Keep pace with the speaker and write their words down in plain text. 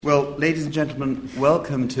Well, ladies and gentlemen,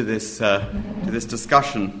 welcome to this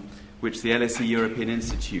discussion, which the LSE European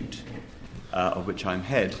Institute, of which I'm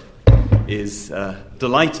head, is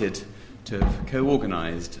delighted to have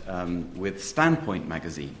co-organised with Standpoint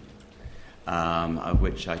magazine, of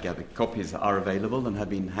which I gather copies are available and have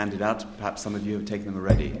been handed out. Perhaps some of you have taken them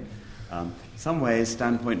already. In some ways,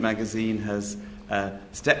 Standpoint magazine has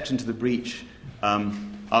stepped into the breach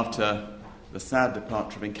after the sad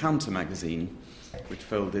departure of Encounter magazine, which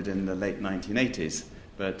folded in the late 1980s,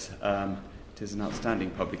 but it is an outstanding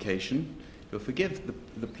publication. You'll forgive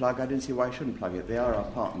the plug. I didn't see why I shouldn't plug it. They are our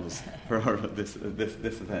partners for this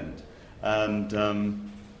event. And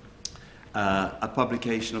a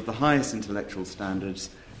publication of the highest intellectual standards,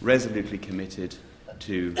 resolutely committed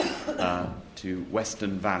to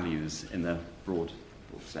Western values in a broad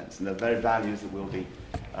sense. And they're very values that we'll be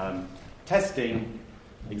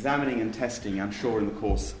examining and testing, I'm sure, in the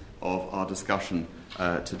course of our discussion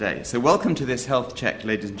today. So welcome to this health check,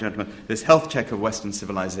 ladies and gentlemen, this health check of Western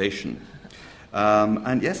civilization.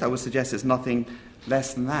 And yes, I would suggest it's nothing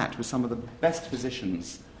less than that, with some of the best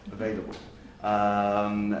physicians available,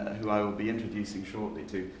 who I will be introducing shortly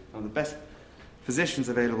to some of the best physicians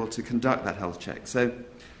available to conduct that health check. So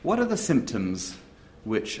what are the symptoms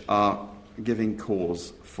which are giving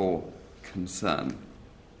cause for concern?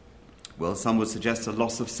 Well, some would suggest a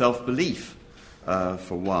loss of self-belief,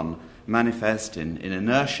 for one, manifest in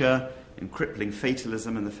inertia, in crippling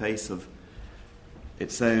fatalism in the face of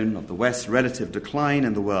the West's relative decline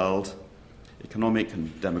in the world, economic and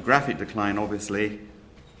demographic decline, obviously,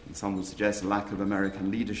 and some would suggest a lack of American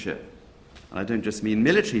leadership. And I don't just mean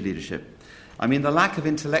military leadership. I mean the lack of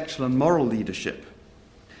intellectual and moral leadership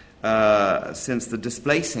since the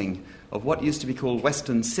displacing of what used to be called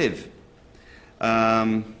Western Civ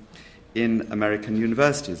in American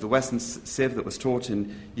universities. The Western Civ that was taught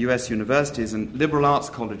in US universities and liberal arts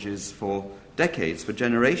colleges for decades, for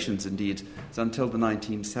generations indeed, until the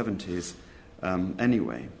 1970s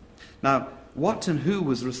anyway. Now, what and who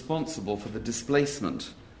was responsible for the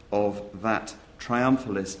displacement of that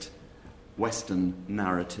triumphalist Western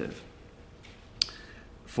narrative?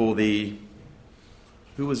 Who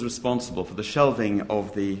was responsible for the shelving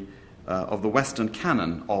of the Western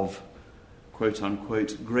Canon of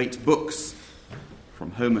quote-unquote great books,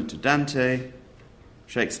 from Homer to Dante,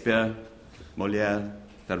 Shakespeare, Molière,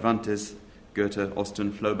 Cervantes, Goethe,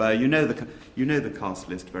 Austen, Flaubert? You know the cast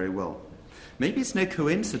list very well. Maybe it's no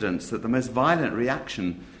coincidence that the most violent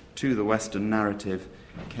reaction to the Western narrative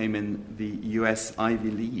came in the US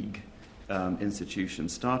Ivy League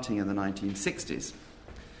institutions, starting in the 1960s.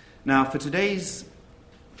 Now, for today's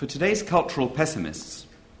cultural pessimists,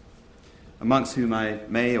 amongst whom I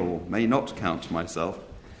may or may not count myself,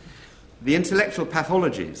 the intellectual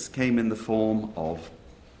pathologies came in the form of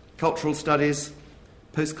cultural studies,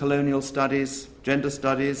 post-colonial studies, gender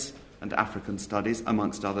studies, and African studies,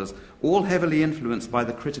 amongst others, all heavily influenced by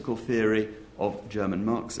the critical theory of German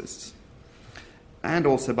Marxists, and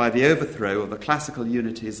also by the overthrow of the classical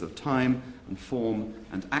unities of time and form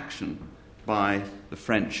and action by the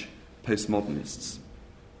French postmodernists.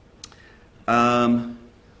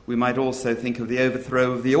 We might also think of the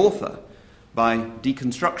overthrow of the author by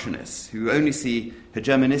deconstructionists who only see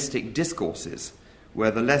hegemonistic discourses,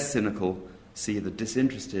 where the less cynical see the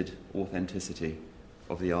disinterested authenticity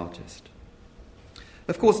of the artist.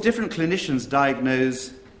 Of course, different clinicians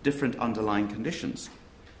diagnose different underlying conditions.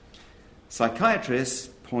 Psychiatrists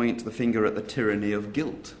point the finger at the tyranny of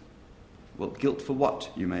guilt. Well, guilt for what,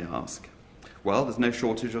 you may ask? Well, there's no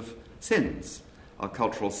shortage of sins. Our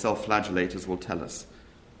cultural self-flagellators will tell us.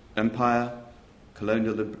 Empire,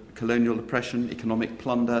 colonial oppression, economic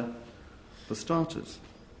plunder, for starters.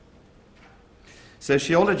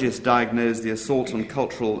 Sociologists diagnose the assault on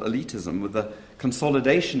cultural elitism with the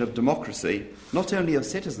consolidation of democracy, not only of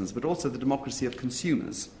citizens, but also the democracy of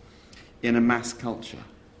consumers, in a mass culture,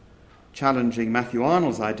 challenging Matthew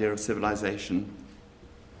Arnold's idea of civilization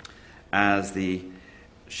as the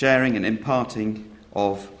sharing and imparting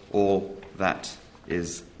of all that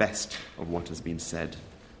is best of what has been said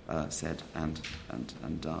and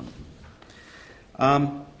done.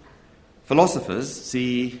 Some philosophers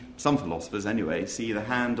see the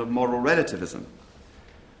hand of moral relativism.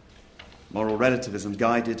 Moral relativism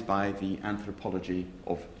guided by the anthropology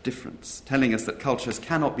of difference, telling us that cultures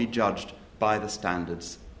cannot be judged by the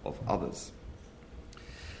standards of others.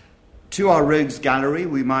 To our rogues gallery,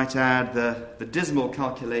 we might add the dismal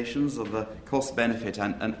calculations of the cost-benefit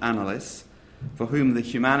and analysts, for whom the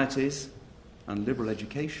humanities and liberal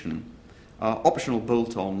education are optional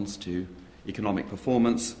bolt-ons to economic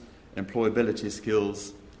performance, employability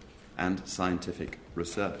skills, and scientific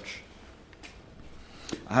research.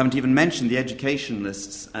 I haven't even mentioned the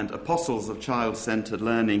educationalists and apostles of child-centred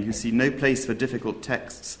learning who see no place for difficult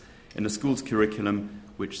texts in a school's curriculum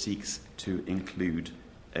which seeks to include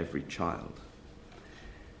every child.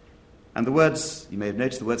 And the words, you may have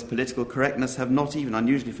noticed, the words political correctness have not even,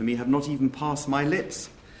 unusually for me, have not even passed my lips.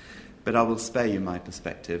 But I will spare you my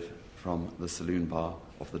perspective from the saloon bar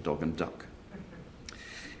of the Dog and Duck.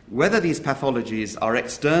 Whether these pathologies are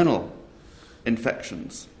external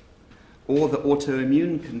infections or the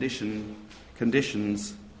autoimmune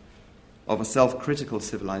conditions of a self-critical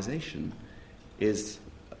civilization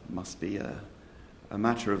must be a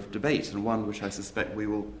matter of debate, and one which I suspect we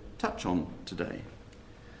will touch on today.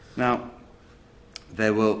 Now,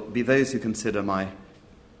 there will be those who consider my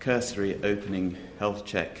cursory opening health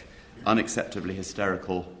check unacceptably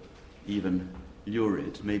hysterical, even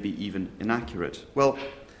lurid, maybe even inaccurate. Well,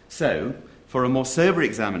 so, for a more sober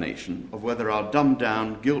examination of whether our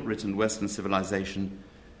dumbed-down, guilt-ridden Western civilization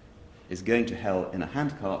is going to hell in a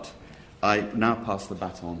handcart, I now pass the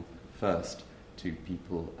baton first to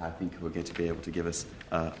people I think who are going to be able to give us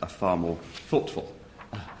a far more thoughtful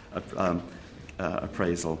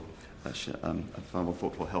appraisal, a far more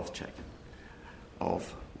thoughtful health check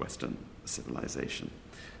of Western civilization.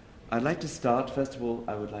 I'd like to start, first of all,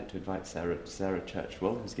 I would like to invite Sarah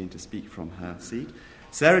Churchwell, who's going to speak from her seat.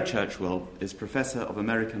 Sarah Churchwell is Professor of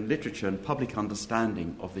American Literature and Public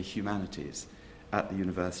Understanding of the Humanities at the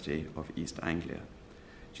University of East Anglia.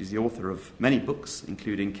 She's the author of many books,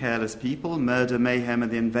 including Careless People, Murder, Mayhem, and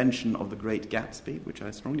the Invention of the Great Gatsby, which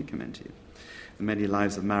I strongly commend to you, The Many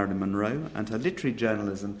Lives of Marilyn Monroe, and her literary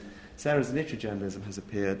journalism. Sarah's literary journalism has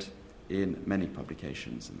appeared in many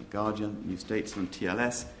publications, in The Guardian, New Statesman,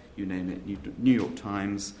 TLS, you name it, New York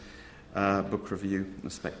Times, Book Review, The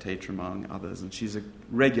Spectator, among others. And she's a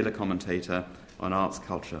regular commentator on arts,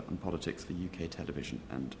 culture, and politics for UK television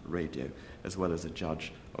and radio, as well as a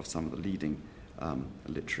judge of some of the leading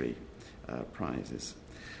literary prizes.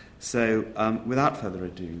 So, without further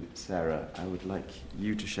ado, Sarah, I would like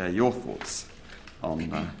you to share your thoughts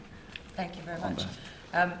on... Thank you very much.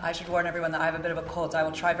 I should warn everyone that I have a bit of a cold. I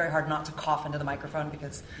will try very hard not to cough into the microphone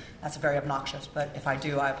because that's very obnoxious, but if I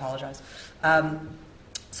do, I apologize.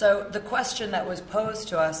 So the question that was posed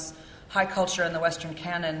to us, high culture in the Western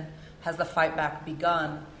canon, has the fight back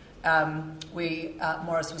begun?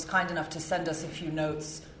 Morris was kind enough to send us a few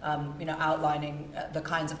notes outlining the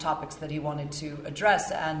kinds of topics that he wanted to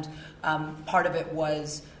address, and part of it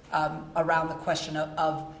was around the question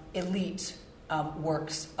of elite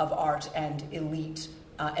works of art and elite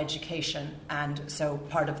education. And so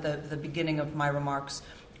part of the beginning of my remarks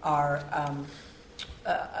are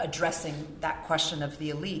addressing that question of the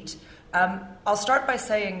elite. I'll start by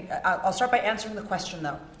answering the question,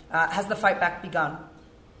 though. Has the fight back begun?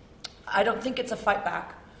 I don't think it's a fight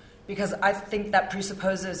back, because I think that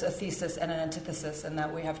presupposes a thesis and an antithesis, and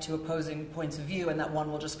that we have two opposing points of view, and that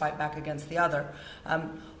one will just fight back against the other.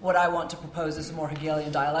 What I want to propose is a more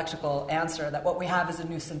Hegelian dialectical answer, that what we have is a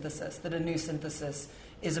new synthesis, that a new synthesis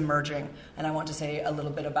is emerging. And I want to say a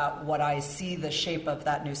little bit about what I see the shape of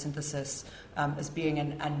that new synthesis as being,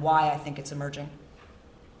 and why I think it's emerging.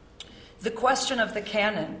 The question of the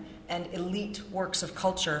canon and elite works of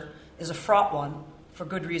culture is a fraught one, for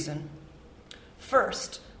good reason.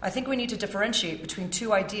 First, I think we need to differentiate between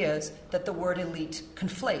two ideas that the word elite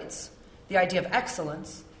conflates: the idea of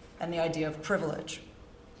excellence and the idea of privilege.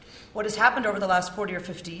 What has happened over the last 40 or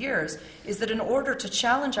 50 years is that in order to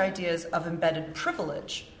challenge ideas of embedded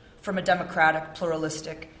privilege from a democratic,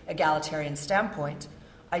 pluralistic, egalitarian standpoint,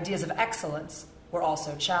 ideas of excellence were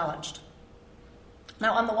also challenged.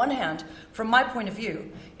 Now, on the one hand, from my point of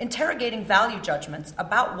view, interrogating value judgments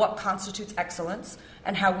about what constitutes excellence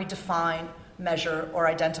and how we define, measure, or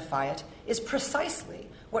identify it is precisely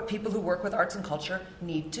what people who work with arts and culture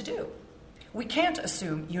need to do. We can't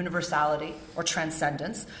assume universality or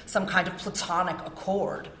transcendence, some kind of platonic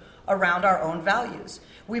accord around our own values.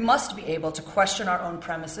 We must be able to question our own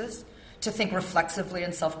premises, to think reflexively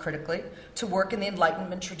and self-critically, to work in the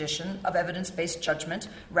Enlightenment tradition of evidence-based judgment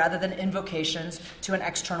rather than invocations to an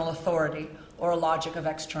external authority or a logic of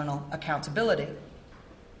external accountability.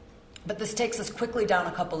 But this takes us quickly down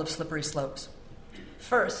a couple of slippery slopes.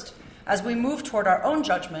 First, as we move toward our own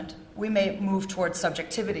judgment, we may move toward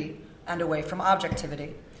subjectivity and away from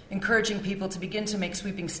objectivity, encouraging people to begin to make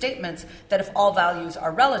sweeping statements that if all values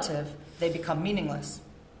are relative, they become meaningless.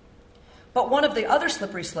 But one of the other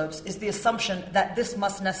slippery slopes is the assumption that this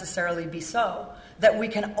must necessarily be so, that we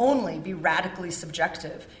can only be radically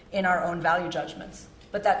subjective in our own value judgments.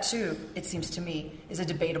 But that, too, it seems to me, is a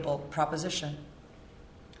debatable proposition.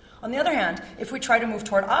 On the other hand, if we try to move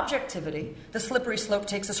toward objectivity, the slippery slope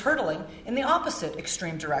takes us hurtling in the opposite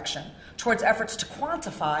extreme direction, towards efforts to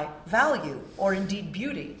quantify value, or indeed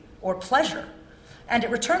beauty, or pleasure. And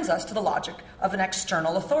it returns us to the logic of an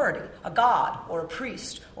external authority, a god, or a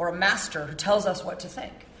priest, or a master who tells us what to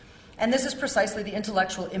think. And this is precisely the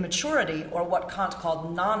intellectual immaturity, or what Kant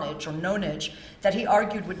called nonage or nonage, that he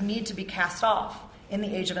argued would need to be cast off in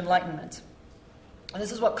the Age of Enlightenment. And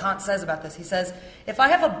this is what Kant says about this. He says, if I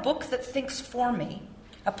have a book that thinks for me,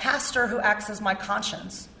 a pastor who acts as my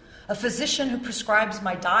conscience, a physician who prescribes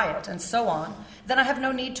my diet, and so on, then I have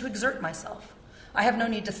no need to exert myself. I have no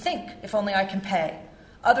need to think, if only I can pay.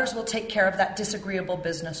 Others will take care of that disagreeable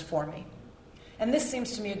business for me. And this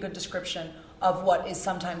seems to me a good description of what is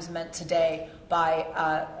sometimes meant today by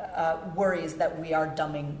worries that we are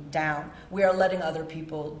dumbing down. We are letting other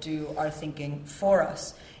people do our thinking for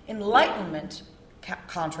us. Enlightenment,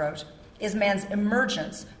 Kant wrote, is man's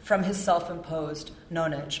emergence from his self-imposed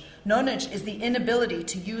nonage. Nonage is the inability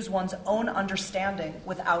to use one's own understanding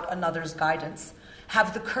without another's guidance.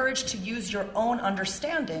 Have the courage to use your own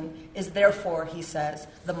understanding is therefore, he says,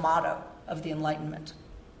 the motto of the Enlightenment.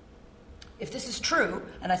 If this is true,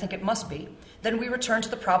 and I think it must be, then we return to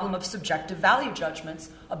the problem of subjective value judgments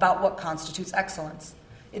about what constitutes excellence.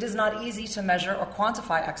 It is not easy to measure or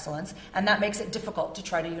quantify excellence, and that makes it difficult to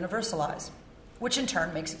try to universalize, which in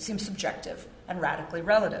turn makes it seem subjective and radically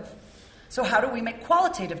relative. So how do we make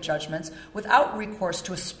qualitative judgments without recourse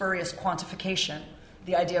to a spurious quantification,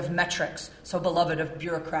 the idea of metrics, so beloved of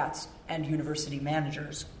bureaucrats and university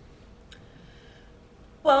managers?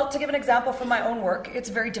 Well, to give an example from my own work, it's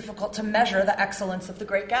very difficult to measure the excellence of The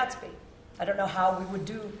Great Gatsby. I don't know how we would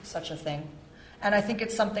do such a thing, and I think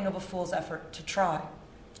it's something of a fool's effort to try.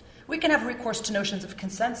 We can have recourse to notions of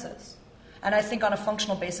consensus, and I think on a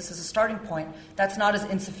functional basis as a starting point, that's not as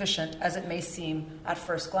insufficient as it may seem at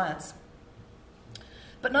first glance.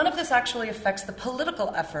 But none of this actually affects the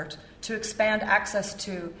political effort to expand access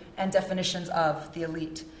to and definitions of the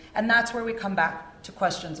elite, and that's where we come back to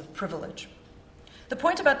questions of privilege. The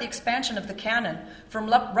point about the expansion of the canon from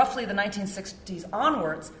roughly the 1960s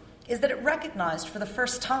onwards is that it recognized for the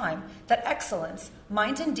first time that excellence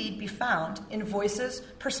might indeed be found in voices,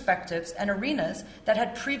 perspectives, and arenas that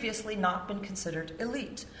had previously not been considered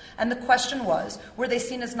elite. And the question was, were they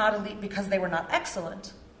seen as not elite because they were not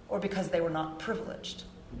excellent or because they were not privileged?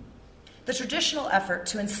 The traditional effort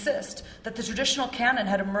to insist that the traditional canon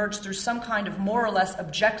had emerged through some kind of more or less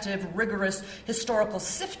objective, rigorous, historical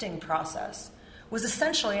sifting process was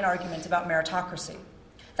essentially an argument about meritocracy.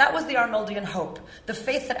 That was the Arnoldian hope, the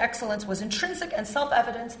faith that excellence was intrinsic and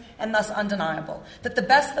self-evident and thus undeniable, that the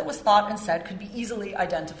best that was thought and said could be easily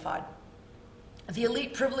identified. The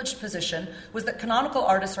elite privileged position was that canonical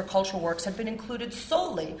artists or cultural works had been included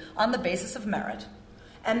solely on the basis of merit,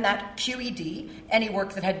 and that QED, any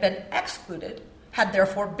work that had been excluded, had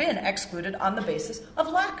therefore been excluded on the basis of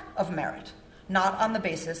lack of merit, not on the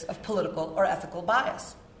basis of political or ethical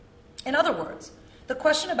bias. In other words, the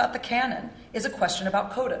question about the canon is a question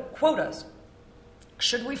about quotas.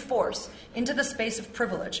 Should we force into the space of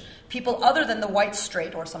privilege people other than the white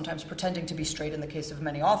straight, or sometimes pretending to be straight in the case of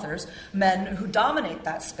many authors, men who dominate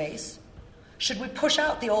that space? Should we push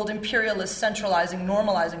out the old imperialist, centralizing,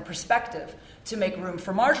 normalizing perspective to make room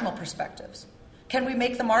for marginal perspectives? Can we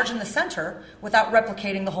make the margin the center without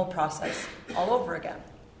replicating the whole process all over again?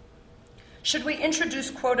 Should we introduce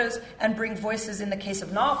quotas and bring voices in the case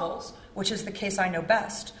of novels, which is the case I know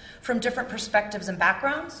best, from different perspectives and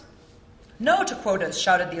backgrounds? No to quotas,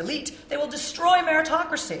 shouted the elite. They will destroy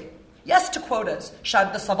meritocracy. Yes to quotas,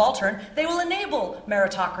 shouted the subaltern. They will enable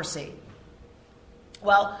meritocracy.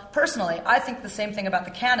 Well, personally, I think the same thing about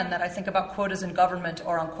the canon that I think about quotas in government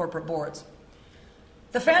or on corporate boards.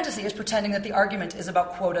 The fantasy is pretending that the argument is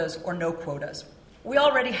about quotas or no quotas. We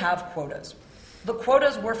already have quotas. The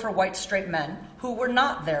quotas were for white straight men who were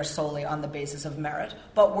not there solely on the basis of merit,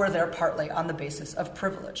 but were there partly on the basis of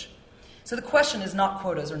privilege. So the question is not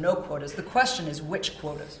quotas or no quotas. The question is which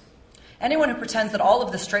quotas. Anyone who pretends that all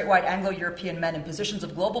of the straight white Anglo-European men in positions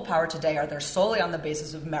of global power today are there solely on the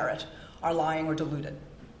basis of merit are lying or deluded.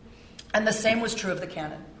 And the same was true of the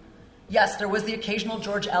canon. Yes, there was the occasional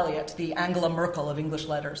George Eliot, the Angela Merkel of English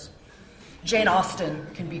letters. Jane Austen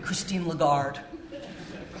can be Christine Lagarde.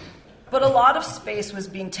 But a lot of space was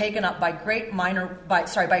being taken up by great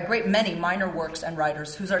many minor works and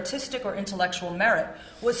writers whose artistic or intellectual merit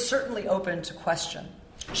was certainly open to question.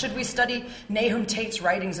 Should we study Nahum Tate's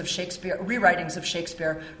rewritings of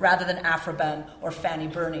Shakespeare, rather than Afraben or Fanny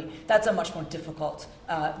Burney? That's a much more difficult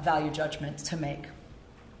value judgment to make.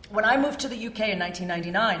 When I moved to the UK in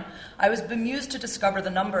 1999, I was bemused to discover the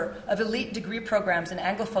number of elite degree programs in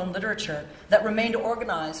Anglophone literature that remained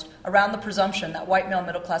organized around the presumption that white male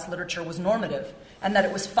middle-class literature was normative, and that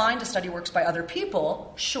it was fine to study works by other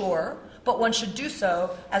people, sure, but one should do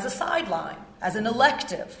so as a sideline, as an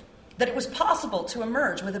elective, that it was possible to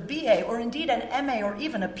emerge with a BA or indeed an MA or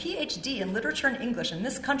even a PhD in literature and English in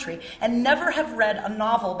this country and never have read a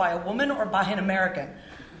novel by a woman or by an American.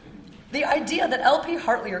 The idea that L.P.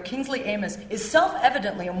 Hartley or Kingsley Amis is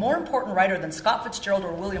self-evidently a more important writer than Scott Fitzgerald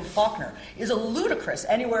or William Faulkner is a ludicrous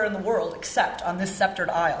anywhere in the world except on this sceptred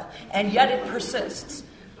isle, and yet it persists.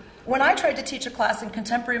 When I tried to teach a class in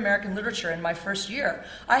contemporary American literature in my first year,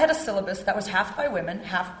 I had a syllabus that was half by women,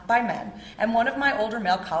 half by men, and one of my older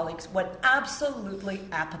male colleagues went absolutely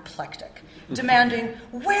apoplectic, demanding,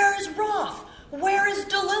 "Where is Roth? Where is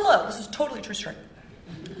DeLillo?" This is totally true story.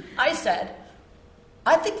 I said,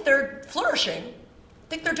 "I think they're flourishing. I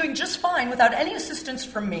think they're doing just fine without any assistance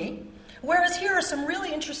from me. Whereas here are some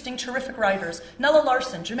really interesting, terrific writers, Nella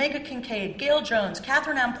Larson, Jamaica Kincaid, Gail Jones,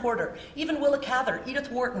 Catherine Ann Porter, even Willa Cather,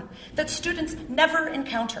 Edith Wharton, that students never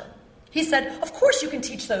encounter." He said, "Of course you can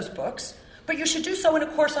teach those books, but you should do so in a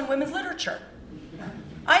course on women's literature."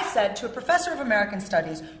 I said to a professor of American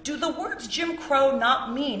Studies, "Do the words Jim Crow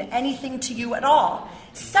not mean anything to you at all?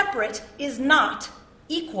 Separate is not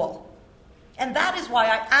equal." And that is why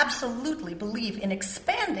I absolutely believe in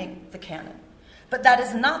expanding the canon. But that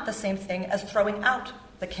is not the same thing as throwing out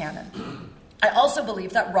the canon. I also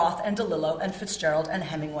believe that Roth and DeLillo and Fitzgerald and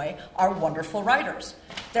Hemingway are wonderful writers.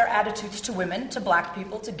 Their attitudes to women, to black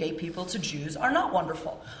people, to gay people, to Jews are not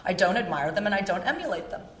wonderful. I don't admire them and I don't emulate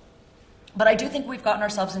them. But I do think we've gotten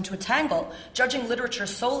ourselves into a tangle, judging literature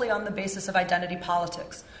solely on the basis of identity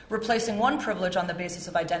politics, replacing one privilege on the basis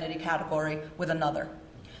of identity category with another.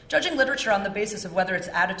 Judging literature on the basis of whether its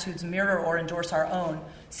attitudes mirror or endorse our own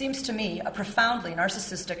seems to me a profoundly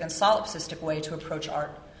narcissistic and solipsistic way to approach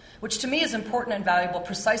art, which to me is important and valuable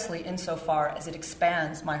precisely insofar as it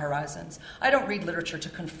expands my horizons. I don't read literature to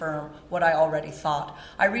confirm what I already thought.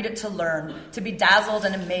 I read it to learn, to be dazzled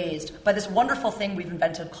and amazed by this wonderful thing we've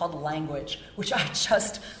invented called language, which I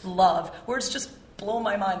just love. Words just blow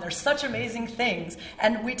my mind. They're such amazing things,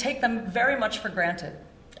 and we take them very much for granted.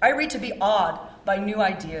 I read to be awed by new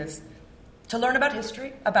ideas, to learn about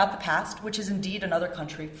history, about the past, which is indeed another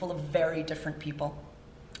country full of very different people.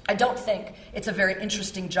 I don't think it's a very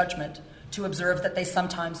interesting judgment to observe that they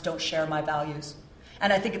sometimes don't share my values.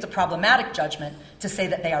 And I think it's a problematic judgment to say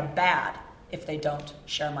that they are bad if they don't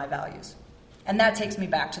share my values. And that takes me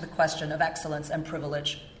back to the question of excellence and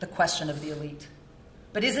privilege, the question of the elite.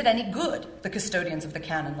 But is it any good, the custodians of the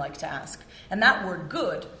canon like to ask? And that word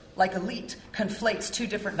good, like elite, conflates two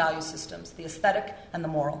different value systems, the aesthetic and the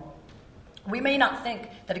moral. We may not think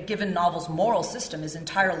that a given novel's moral system is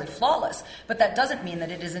entirely flawless, but that doesn't mean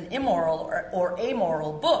that it is an immoral or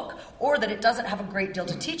amoral book, or that it doesn't have a great deal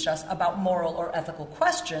to teach us about moral or ethical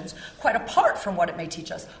questions, quite apart from what it may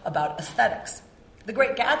teach us about aesthetics. The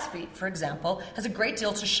Great Gatsby, for example, has a great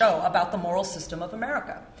deal to show about the moral system of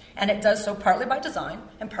America, and it does so partly by design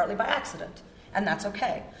and partly by accident. And that's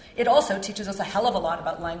okay. It also teaches us a hell of a lot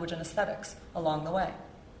about language and aesthetics along the way.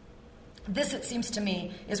 This, it seems to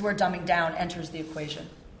me, is where dumbing down enters the equation.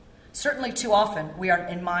 Certainly too often, we are,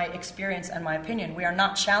 in my experience and my opinion, we are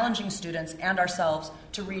not challenging students and ourselves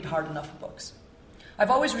to read hard enough books.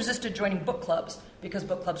 I've always resisted joining book clubs, because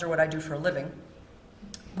book clubs are what I do for a living.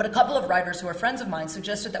 But a couple of writers who are friends of mine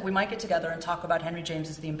suggested that we might get together and talk about Henry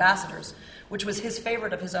James's The Ambassadors, which was his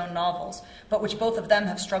favorite of his own novels, but which both of them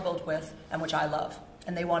have struggled with and which I love.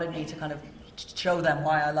 And they wanted me to kind of show them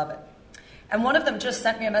why I love it. And one of them just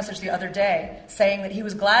sent me a message the other day saying that he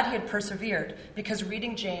was glad he had persevered because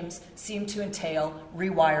reading James seemed to entail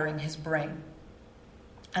rewiring his brain.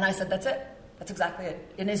 And I said, that's it. That's exactly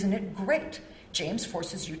it. And isn't it great? James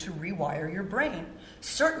forces you to rewire your brain.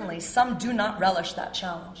 Certainly, some do not relish that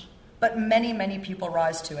challenge, but many, many people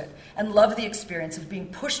rise to it and love the experience of being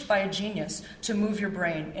pushed by a genius to move your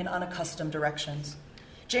brain in unaccustomed directions.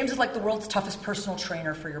 James is like the world's toughest personal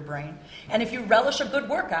trainer for your brain. And if you relish a good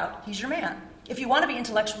workout, he's your man. If you want to be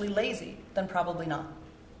intellectually lazy, then probably not.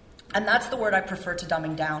 And that's the word I prefer to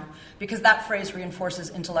dumbing down, because that phrase reinforces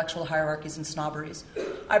intellectual hierarchies and snobberies.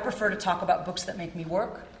 I prefer to talk about books that make me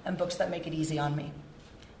work and books that make it easy on me.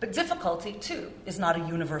 But difficulty, too, is not a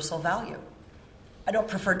universal value. I don't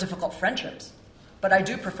prefer difficult friendships, but I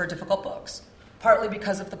do prefer difficult books, partly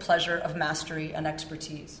because of the pleasure of mastery and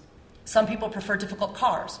expertise. Some people prefer difficult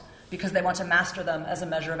cars because they want to master them as a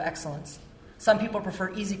measure of excellence. Some people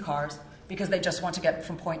prefer easy cars because they just want to get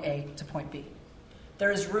from point A to point B.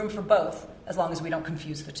 There is room for both, as long as we don't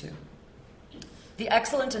confuse the two. The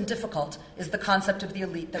excellent and difficult is the concept of the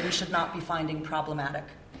elite that we should not be finding problematic.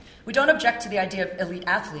 We don't object to the idea of elite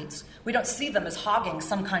athletes. We don't see them as hogging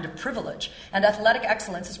some kind of privilege, and athletic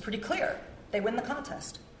excellence is pretty clear. They win the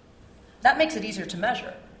contest. That makes it easier to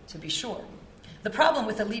measure, to be sure. The problem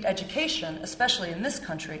with elite education, especially in this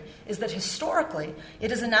country, is that historically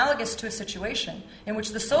it is analogous to a situation in which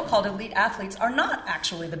the so-called elite athletes are not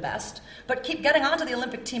actually the best, but keep getting onto the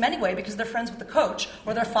Olympic team anyway because they're friends with the coach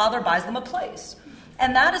or their father buys them a place.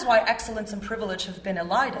 And that is why excellence and privilege have been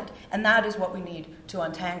elided, and that is what we need to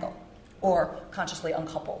untangle, or consciously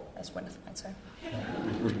uncouple, as Gwyneth might say.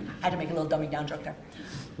 I had to make a little dumbing down joke there.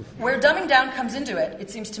 Where dumbing down comes into it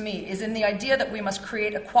seems to me, is in the idea that we must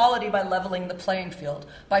create equality by leveling the playing field,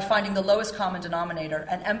 by finding the lowest common denominator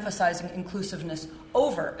and emphasizing inclusiveness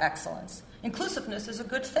over excellence. Inclusiveness is a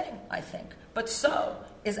good thing, I think, but so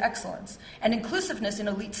is excellence. And inclusiveness in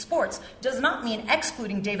elite sports does not mean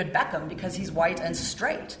excluding David Beckham because he's white and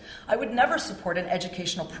straight. I would never support an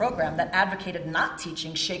educational program that advocated not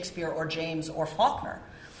teaching Shakespeare or James or Faulkner.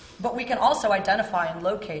 But we can also identify and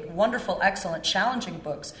locate wonderful, excellent, challenging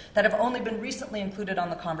books that have only been recently included in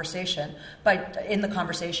the conversation by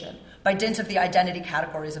dint of the identity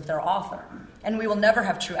categories of their author. And we will never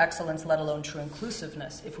have true excellence, let alone true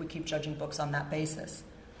inclusiveness, if we keep judging books on that basis.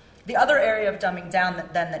 The other area of dumbing down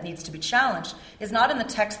that needs to be challenged is not in the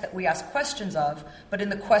text that we ask questions of, but in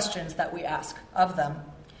the questions that we ask of them.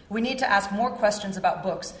 We need to ask more questions about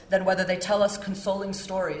books than whether they tell us consoling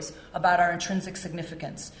stories about our intrinsic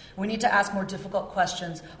significance. We need to ask more difficult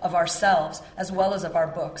questions of ourselves as well as of our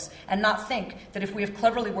books, and not think that if we have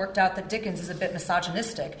cleverly worked out that Dickens is a bit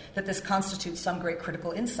misogynistic, that this constitutes some great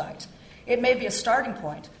critical insight. It may be a starting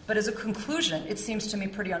point, but as a conclusion, it seems to me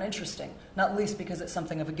pretty uninteresting, not least because it's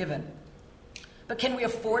something of a given. But can we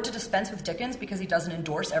afford to dispense with Dickens because he doesn't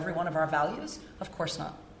endorse every one of our values? Of course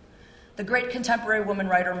not. The great contemporary woman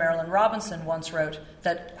writer Marilyn Robinson once wrote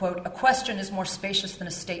that, quote, "A question is more spacious than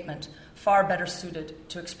a statement, far better suited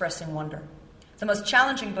to expressing wonder." The most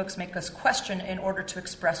challenging books make us question in order to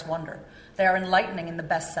express wonder. They are enlightening in the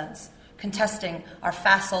best sense, contesting our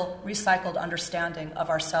facile, recycled understanding of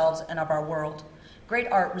ourselves and of our world.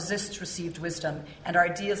 Great art resists received wisdom, and our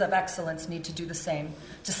ideas of excellence need to do the same,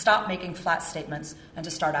 to stop making flat statements and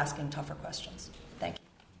to start asking tougher questions. Thank you.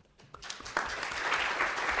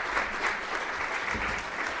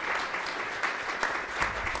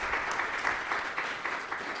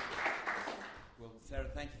 Sarah,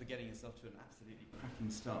 thank you for getting yourself to an absolutely cracking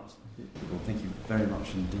start. Well, thank you very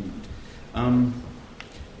much indeed.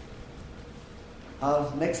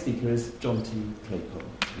 Our next speaker is Jonty Claypole.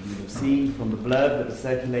 You have seen from the blurb that was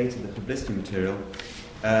circulated, the publicity material,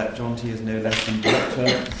 Jonty is no less than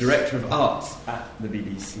Director of Arts at the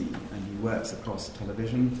BBC, and he works across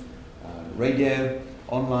television, radio,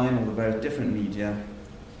 online, all the various different media,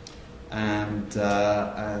 and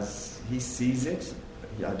as he sees it,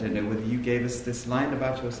 I don't know whether you gave us this line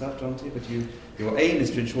about yourself, Jonty, but your aim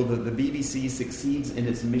is to ensure that the BBC succeeds in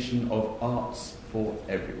its mission of arts for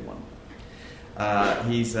everyone.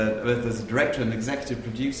 He's both as a director and executive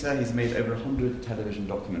producer. He's made over 100 television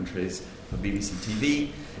documentaries for BBC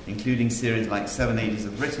TV, including series like 780s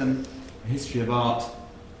of Britain, A History of Art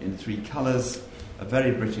in 3 Colours, A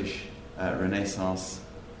Very British Renaissance,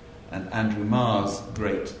 and Andrew Marr's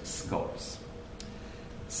Great Scots.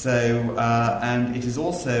 So, and it is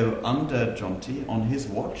also under Jonty, on his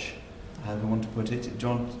watch, however you want to put it,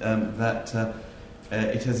 that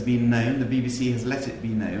it has been known, the BBC has let it be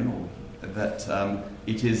known, that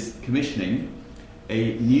it is commissioning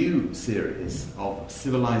a new series of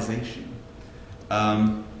Civilisation,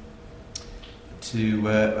 to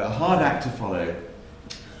a hard act to follow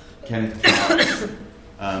Kenneth Clarke's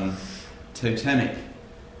totemic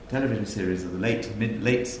television series of the late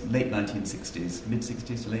 1960s,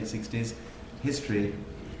 mid-60s to late 60s, history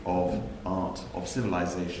of art, of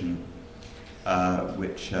civilization,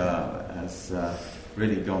 which has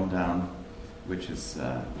really gone down, which is,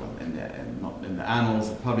 not in the annals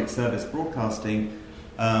of public service broadcasting,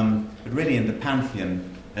 but really in the pantheon,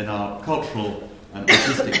 in our cultural and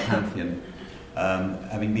artistic pantheon,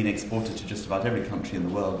 having been exported to just about every country in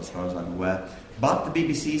the world, as far as I'm aware. But the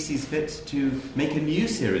BBC sees fit to make a new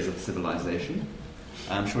series of Civilisation.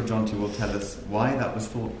 I'm sure Jonty will tell us why that was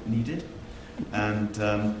thought needed. And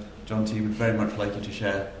Jonty would very much like you to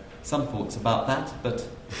share some thoughts about that, but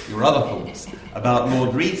your other thoughts about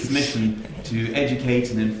Lord Reith's mission to educate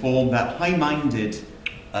and inform, that high-minded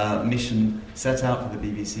mission set out for the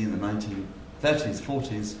BBC in the 1930s,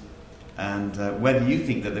 40s, and whether you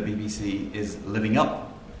think that the BBC is living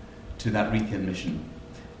up to that Reithian mission,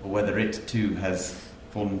 or whether it too has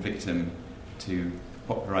fallen victim to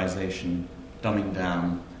popularisation dumbing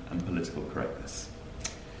down, and political correctness.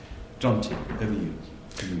 Jonty, over you,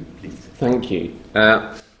 please. Thank you.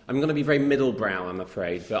 I'm going to be very middlebrow, I'm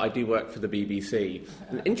afraid, but I do work for the BBC.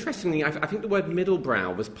 And interestingly, I think the word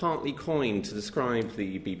middlebrow was partly coined to describe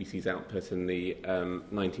the BBC's output in the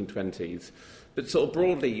 1920s. But sort of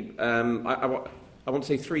broadly, I want to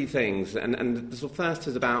say three things. And the sort of first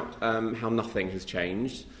is about how nothing has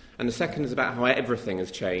changed. And the second is about how everything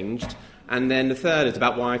has changed. And then the third is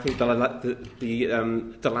about why I think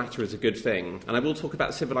the latter is a good thing. And I will talk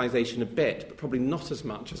about civilisation a bit, but probably not as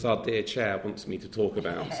much as our dear chair wants me to talk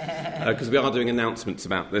about, because we are doing announcements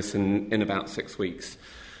about this in about 6 weeks.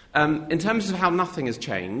 In terms of how nothing has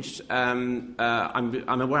changed, I'm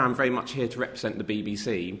aware I'm very much here to represent the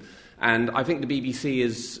BBC. And I think the BBC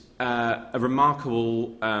is a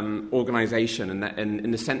remarkable organisation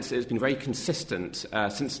in the sense that it's been very consistent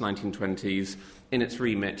since the 1920s in its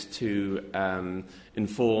remit to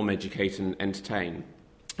inform, educate and entertain.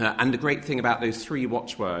 And the great thing about those three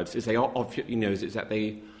watchwords is that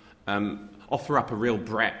they offer up a real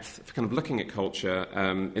breadth for kind of looking at culture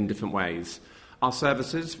in different ways. Our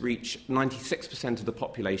services reach 96% of the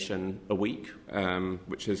population a week,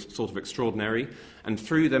 which is sort of extraordinary. And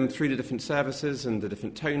through the different services and the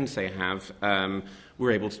different tones they have,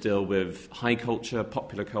 we're able to deal with high culture,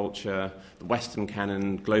 popular culture, the Western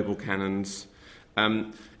Canon, global canons.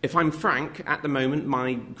 If I'm frank, at the moment,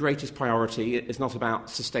 my greatest priority is not about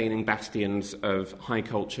sustaining bastions of high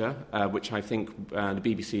culture, which I think the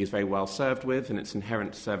BBC is very well served with, and its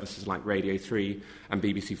inherent services like Radio 3 and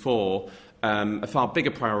BBC4. A far bigger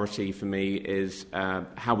priority for me is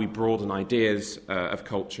how we broaden ideas of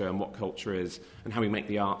culture and what culture is, and how we make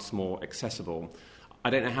the arts more accessible. I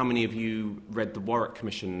don't know how many of you read the Warwick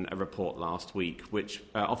Commission report last week, which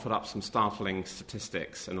offered up some startling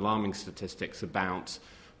statistics and alarming statistics about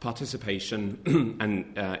participation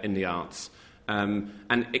and in the arts. And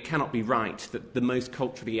it cannot be right that the most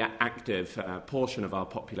culturally active portion of our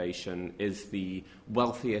population is the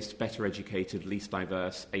wealthiest, better educated, least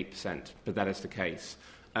diverse 8%, but that is the case.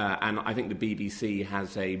 And I think the BBC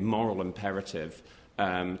has a moral imperative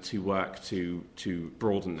to work to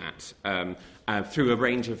broaden that through a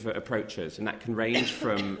range of approaches, and that can range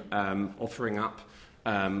from offering up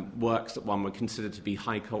works that one would consider to be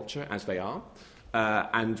high culture, as they are,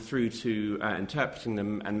 and through to interpreting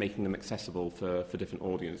them and making them accessible for different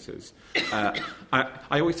audiences. I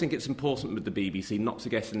always think it's important with the BBC not to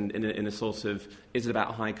get in a sort of, is it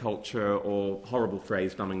about high culture or horrible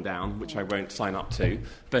phrase, dumbing down, which I won't sign up to.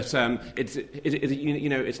 But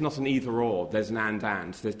it's not an either or, there's an and.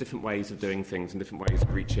 There's different ways of doing things and different ways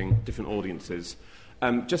of reaching different audiences.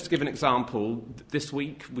 Just to give an example, this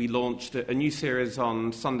week we launched a new series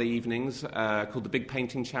on Sunday evenings called The Big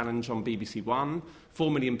Painting Challenge on BBC One. 4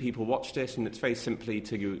 million people watched it, and it's very simply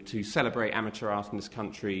to celebrate amateur art in this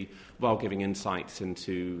country while giving insights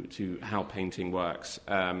into how painting works.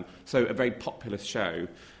 So a very popular show.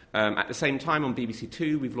 At the same time, on BBC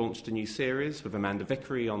Two, we've launched a new series with Amanda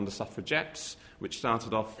Vickery on the suffragettes, which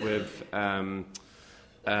started off with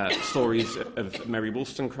stories of Mary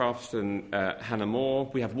Wollstonecraft and Hannah More.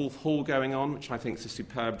 We have Wolf Hall going on, which I think is a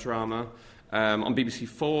superb drama. On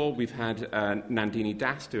BBC4, we've had Nandini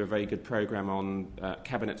Das do a very good programme on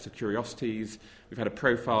cabinets of curiosities. We've had a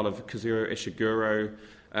profile of Kazuo Ishiguro.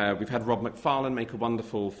 We've had Rob McFarlane make a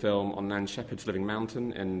wonderful film on Nan Shepherd's Living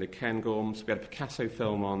Mountain in the Cairngorms. We had a Picasso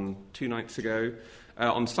film on 2 nights ago.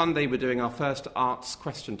 On Sunday, we're doing our first arts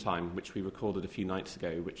question time, which we recorded a few nights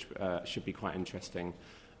ago, which should be quite interesting.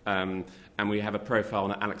 And we have a profile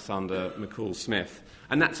on Alexander McCall Smith.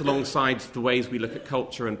 And that's alongside the ways we look at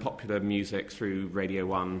culture and popular music through Radio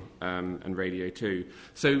 1 and Radio 2.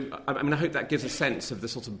 So, I hope that gives a sense of the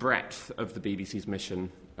sort of breadth of the BBC's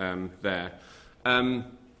mission there.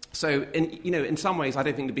 So, in some ways, I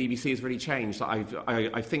don't think the BBC has really changed.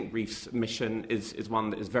 I think Reith's mission is one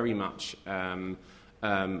that is very much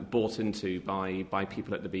bought into by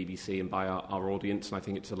people at the BBC and by our audience, and I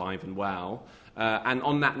think it's alive and well. And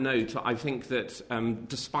on that note, I think that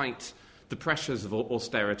despite the pressures of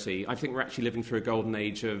austerity, I think we're actually living through a golden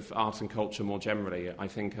age of art and culture more generally. I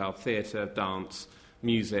think our theatre, dance,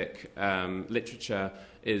 music, literature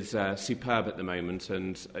is superb at the moment,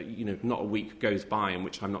 and not a week goes by in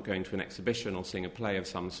which I'm not going to an exhibition or seeing a play of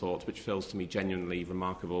some sort, which feels to me genuinely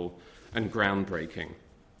remarkable and groundbreaking.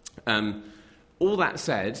 All that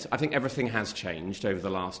said, I think everything has changed over the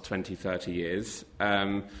last 20, 30 years.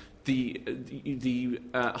 The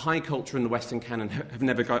high culture and the Western Canon have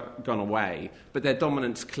never gone away, but their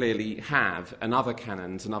dominance clearly have, and other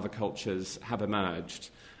canons and other cultures have emerged.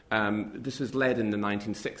 This was led in the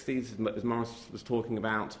 1960s, as Morris was talking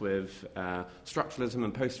about, with structuralism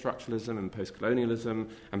and post-structuralism and post-colonialism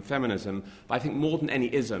and feminism. But I think more than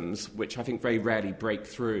any isms, which I think very rarely break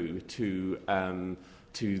through to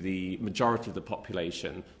the majority of the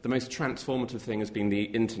population, the most transformative thing has been the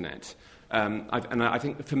internet. And I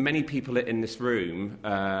think for many people in this room,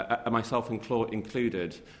 myself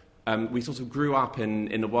included, we sort of grew up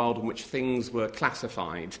in a world in which things were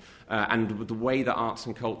classified, and the way that arts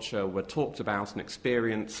and culture were talked about and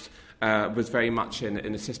experienced was very much in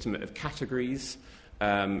a system of categories,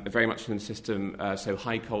 very much in a system, so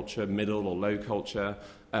high culture, middle or low culture,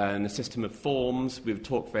 and a system of forms. We've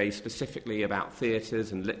talked very specifically about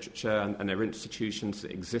theatres and literature and their institutions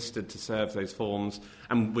that existed to serve those forms,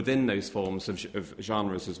 and within those forms of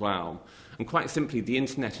genres as well. And quite simply, the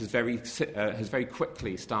internet has very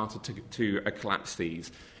quickly started to collapse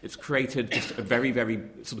these. It's created just a very, very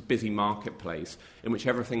sort of busy marketplace in which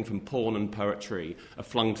everything from porn and poetry are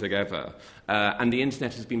flung together. And the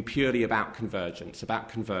internet has been purely about convergence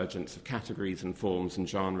of categories and forms and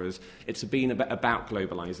genres. It's been about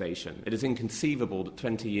globalization. It is inconceivable that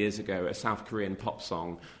 20 years ago a South Korean pop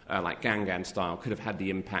song like Gangnam Style could have had the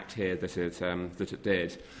impact here that it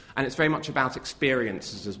did. And it's very much about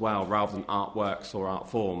experiences as well, rather than artworks or art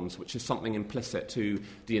forms, which is something implicit to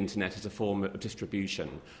the internet as a form of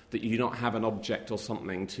distribution, that you do not have an object or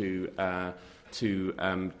something to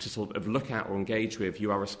sort of look at or engage with.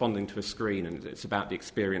 You are responding to a screen, and it's about the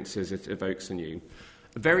experiences it evokes in you.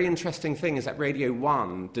 A very interesting thing is that Radio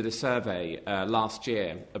 1 did a survey last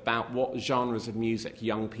year about what genres of music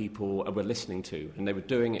young people were listening to, and they were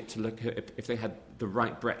doing it to look at if they had the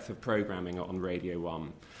right breadth of programming on Radio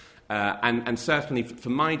 1. And certainly for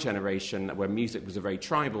my generation, where music was a very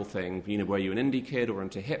tribal thing, were you an indie kid or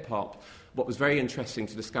into hip-hop, what was very interesting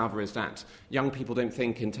to discover is that young people don't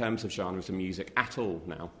think in terms of genres of music at all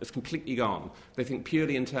now. It's completely gone. They think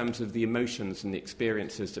purely in terms of the emotions and the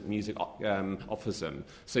experiences that music offers them.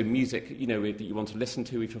 So music, that you want to listen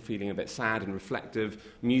to if you're feeling a bit sad and reflective,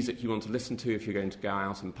 music you want to listen to if you're going to go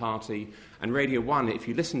out and party. And Radio 1, if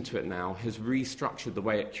you listen to it now, has restructured the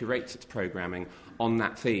way it curates its programming on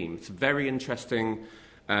that theme. It's a very interesting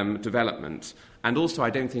development. And also, I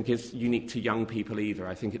don't think it's unique to young people either.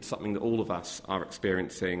 I think it's something that all of us are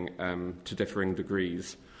experiencing to differing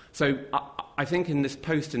degrees. So I think in this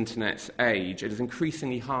post-internet age, it is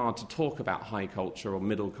increasingly hard to talk about high culture or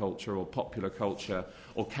middle culture or popular culture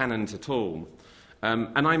or canons at all.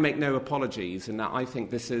 And I make no apologies in that I think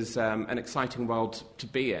this is an exciting world to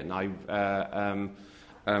be in.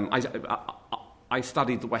 I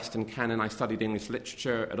studied the Western Canon. I studied English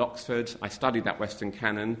literature at Oxford. I studied that Western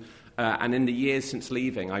Canon. And in the years since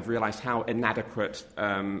leaving, I've realised how inadequate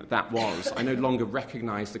that was. I no longer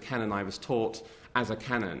recognise the canon I was taught as a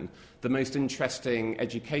canon. The most interesting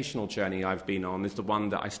educational journey I've been on is the one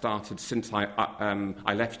that I started since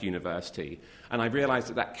I left university. And I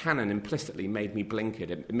realised that canon implicitly made me blink it.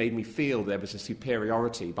 It made me feel there was a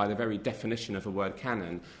superiority, by the very definition of the word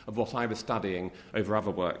canon, of what I was studying over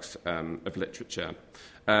other works of literature.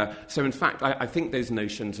 So, in fact, I think those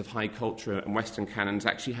notions of high culture and Western canons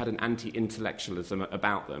actually had an anti-intellectualism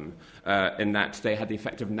about them, in that they had the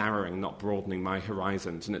effect of narrowing, not broadening my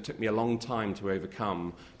horizons. And it took me a long time to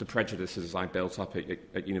overcome the prejudices I built up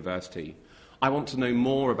at university. I want to know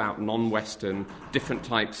more about non-Western, different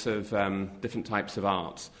types of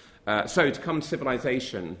arts. So to come to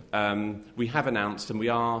Civilisation, we have announced and we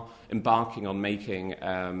are embarking on making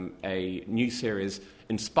a new series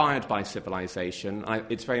inspired by Civilisation.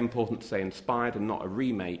 It's very important to say inspired and not a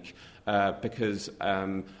remake, because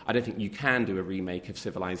I don't think you can do a remake of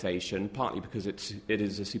Civilisation, partly because it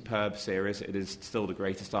is a superb series, it is still the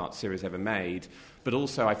greatest art series ever made, but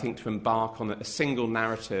also I think to embark on a single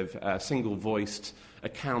narrative, a single-voiced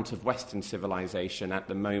account of Western civilisation at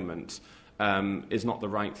the moment is not the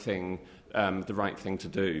right thing to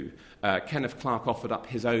do. Kenneth Clarke offered up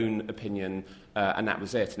his own opinion, and that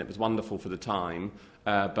was it, and it was wonderful for the time.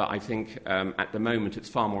 But I think at the moment it's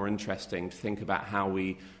far more interesting to think about how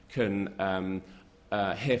we can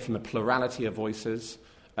hear from a plurality of voices,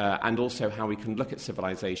 and also how we can look at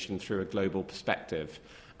civilization through a global perspective.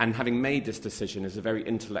 And having made this decision is a very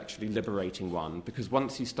intellectually liberating one, because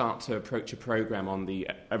once you start to approach a programme on the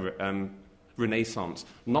Renaissance,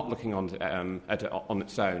 not looking on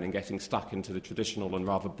its own and getting stuck into the traditional and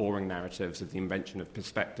rather boring narratives of the invention of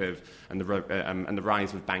perspective and the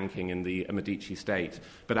rise of banking in the Medici state,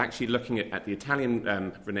 but actually looking at the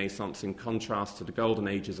Italian Renaissance in contrast to the golden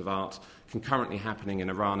ages of art concurrently happening in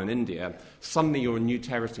Iran and India, suddenly you're in new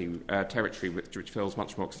territory which feels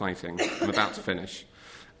much more exciting. I'm about to finish.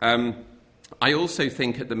 I also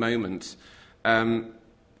think at the moment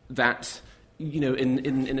that,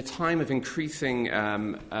 in a time of increasing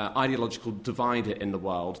ideological divide in the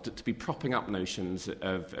world, to be propping up notions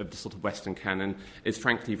of the sort of Western canon is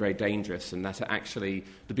frankly very dangerous, and that actually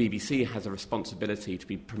the BBC has a responsibility to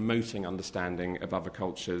be promoting understanding of other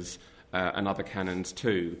cultures and other canons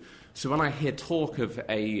too. So when I hear talk of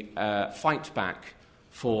a fight back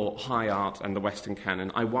for high art and the Western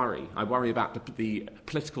canon, I worry. I worry about the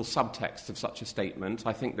political subtext of such a statement.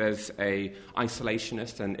 I think there's a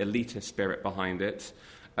isolationist and elitist spirit behind it.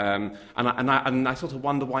 And I sort of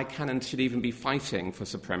wonder why canons should even be fighting for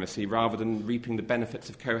supremacy rather than reaping the benefits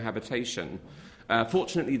of cohabitation.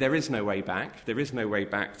 Fortunately, there is no way back. There is no way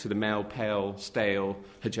back to the male, pale, stale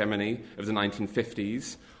hegemony of the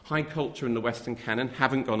 1950s. High culture and the Western canon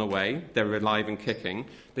haven't gone away. They're alive and kicking.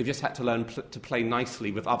 They've just had to learn to play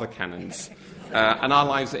nicely with other canons. And our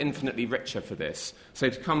lives are infinitely richer for this. So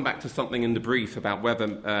to come back to something in the brief about whether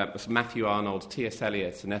Matthew Arnold, T.S.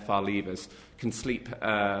 Eliot and FR Leavis can sleep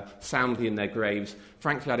soundly in their graves,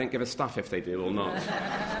 frankly, I don't give a stuff if they do or not.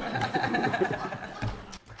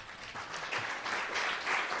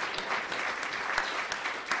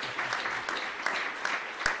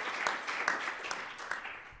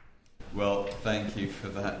 Well, thank you for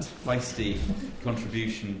that feisty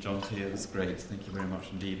contribution, Jonty. It was great. Thank you very much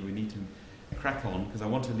indeed. We need to crack on because I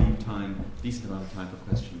want to leave time, decent amount of time for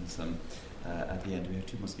questions at the end. We have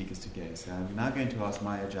two more speakers to go. So I'm now going to ask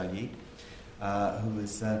Maya Jaggi, who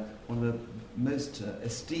is one of the most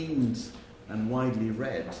esteemed and widely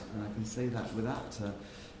read, and I can say that without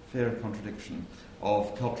fear of contradiction,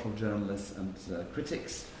 of cultural journalists and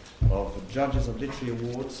critics, of judges of literary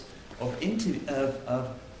awards,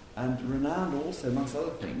 and renowned also, amongst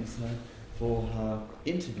other things, for her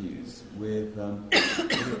interviews with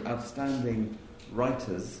outstanding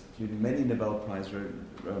writers, including many Nobel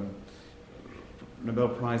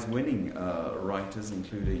Prize winning writers,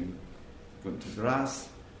 including Günter Grass,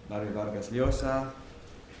 Mario Vargas Llosa,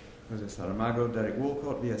 José Saramago, Derek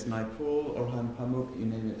Walcott, V.S. Naipaul, Orhan Pamuk, you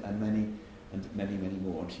name it, and many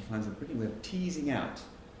more. And she finds a pretty way of teasing out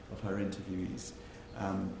of her interviewees.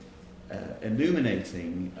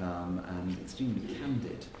 Illuminating and extremely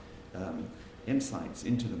candid insights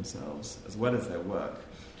into themselves as well as their work,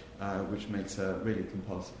 which makes her really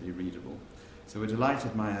compulsively readable. So we're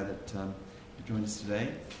delighted, Maya, that you joined us today.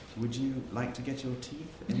 Would you like to get your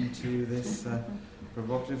teeth into this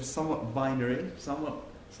provocative, somewhat binary, somewhat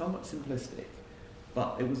simplistic,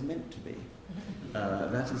 but it was meant to be.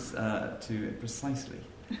 That is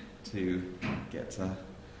to get...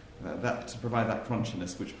 that to provide that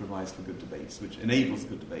crunchiness which provides for good debates, which enables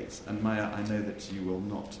good debates. And Maya, I know that you will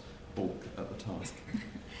not balk at the task.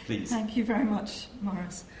 Please. Thank you very much,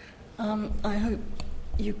 Morris. I hope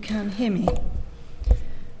you can hear me.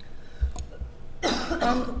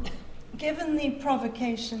 Given the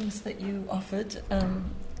provocations that you offered,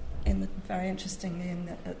 very interestingly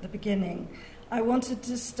at the beginning, I wanted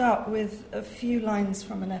to start with a few lines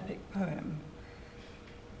from an epic poem.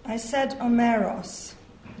 I said Omeros,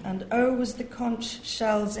 and O was the conch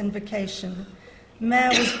shell's invocation. Mare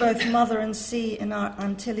was both mother and sea in our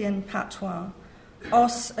Antillean patois.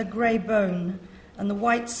 Os, a grey bone, and the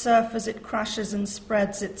white surf as it crashes and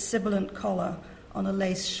spreads its sibilant collar on a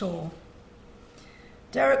lace shore.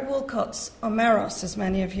 Derek Walcott's Omeros, as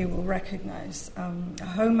many of you will recognise, a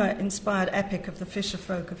Homer-inspired epic of the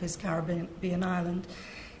fisherfolk of his Caribbean island,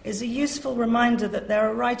 is a useful reminder that there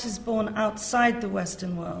are writers born outside the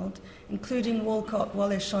Western world, including Walcott, Wole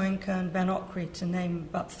Soyinka and Ben Okri, to name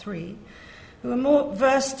but three, who are more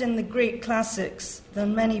versed in the Greek classics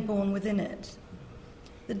than many born within it.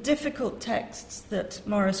 The difficult texts that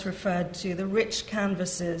Morris referred to, the rich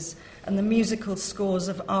canvases and the musical scores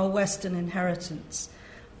of our Western inheritance,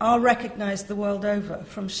 are recognised the world over,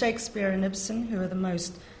 from Shakespeare and Ibsen, who are the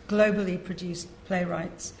most globally produced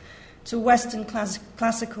playwrights, to Western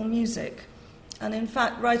classical music. And in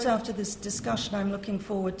fact, right after this discussion, I'm looking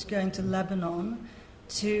forward to going to Lebanon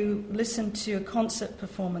to listen to a concert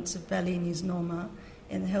performance of Bellini's Norma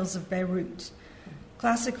in the hills of Beirut.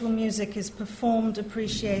 Classical music is performed,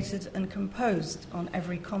 appreciated, and composed on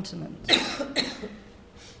every continent.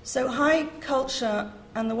 So high culture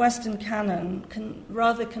and the Western canon,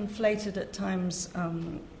 rather conflated at times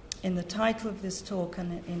in the title of this talk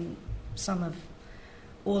and in some of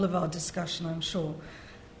all of our discussion, I'm sure,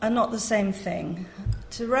 are not the same thing.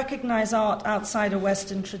 To recognise art outside a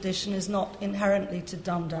Western tradition is not inherently to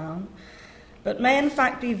dumb down, but may in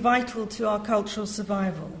fact be vital to our cultural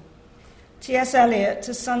survival. T.S. Eliot,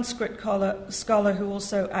 a Sanskrit scholar who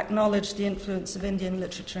also acknowledged the influence of Indian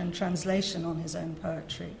literature and translation on his own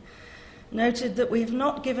poetry, noted that we have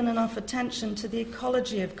not given enough attention to the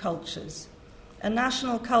ecology of cultures, A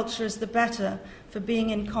national culture is the better for being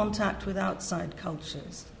in contact with outside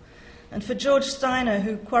cultures. And for George Steiner,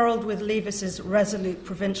 who quarrelled with Leavis's resolute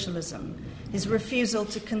provincialism, his refusal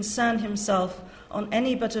to concern himself on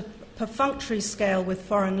any but a perfunctory scale with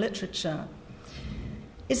foreign literature,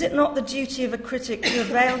 is it not the duty of a critic to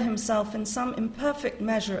avail himself in some imperfect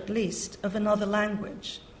measure at least of another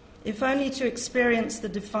language, if only to experience the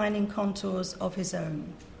defining contours of his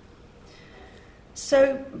own?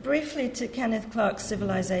 So, briefly to Kenneth Clarke's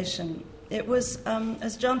Civilisation, it was,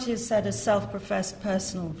 as Jonty has said, a self-professed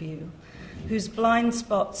personal view, whose blind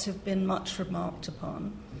spots have been much remarked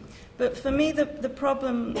upon. But for me, the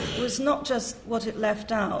problem was not just what it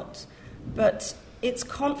left out, but its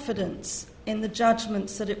confidence in the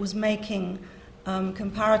judgments that it was making,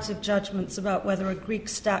 comparative judgments about whether a Greek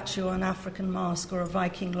statue or an African mask or a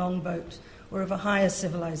Viking longboat were of a higher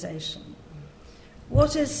civilization.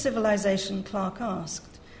 What is civilization, Clarke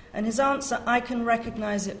asked, and his answer, I can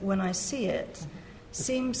recognize it when I see it,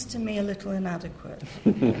 seems to me a little inadequate.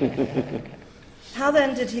 How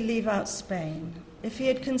then did he leave out Spain? If he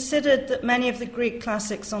had considered that many of the Greek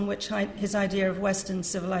classics on which his idea of Western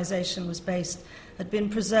civilization was based had been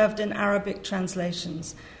preserved in Arabic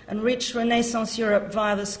translations and reached Renaissance Europe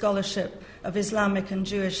via the scholarship of Islamic and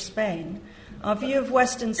Jewish Spain, our view of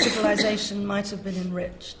Western civilization might have been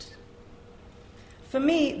enriched. For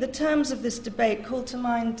me, the terms of this debate call to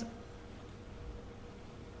mind,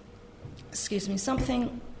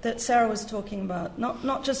 something that Sarah was talking about,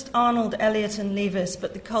 not just Arnold, Eliot and Leavis,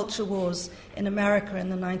 but the culture wars in America in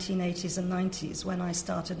the 1980s and 90s when I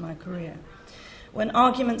started my career. When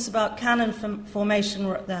arguments about canon formation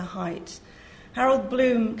were at their height, Harold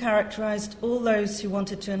Bloom characterized all those who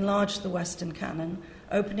wanted to enlarge the Western canon,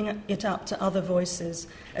 opening it up to other voices,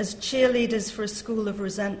 as cheerleaders for a school of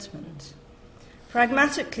resentment.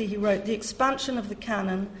 Pragmatically, he wrote, the expansion of the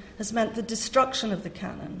canon has meant the destruction of the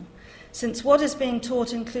canon, since what is being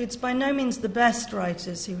taught includes by no means the best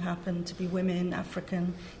writers who happen to be women,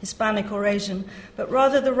 African, Hispanic or Asian, but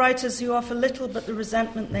rather the writers who offer little but the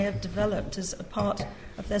resentment they have developed as a part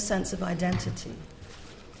of their sense of identity.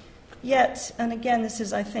 Yet, and again this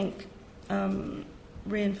is, I think,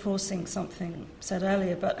 reinforcing something said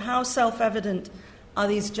earlier, but how self-evident are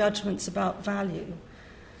these judgments about value?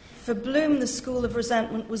 For Bloom, the school of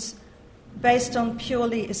resentment was based on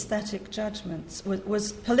purely aesthetic judgments,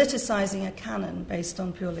 was politicizing a canon based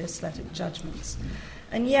on purely aesthetic judgments.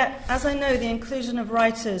 And yet, as I know, the inclusion of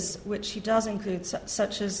writers, which he does include,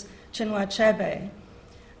 such as Chinua Achebe,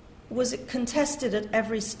 was contested at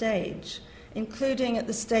every stage, including at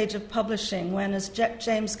the stage of publishing, when, as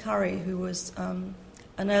James Curry, who was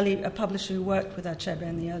a publisher who worked with Achebe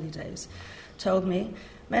in the early days, told me,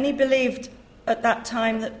 many believed at that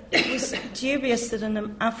time that it was dubious that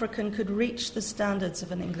an African could reach the standards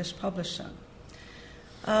of an English publisher.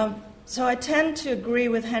 So I tend to agree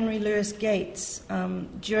with Henry Louis Gates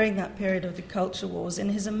during that period of the culture wars in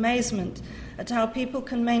his amazement at how people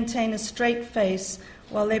can maintain a straight face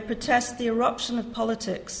while they protest the eruption of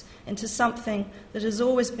politics into something that has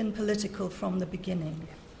always been political from the beginning.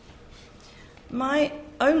 My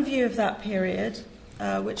own view of that period,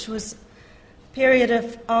 which was period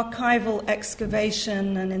of archival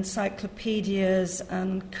excavation and encyclopedias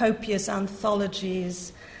and copious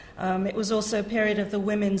anthologies. It was also a period of the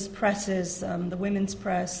women's presses, the Women's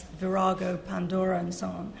Press, Virago, Pandora, and so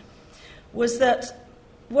on, was that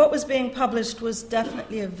what was being published was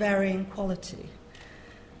definitely of varying quality.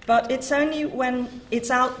 But it's only when it's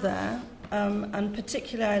out there, and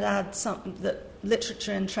particularly I'd add something that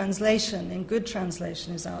literature in translation, in good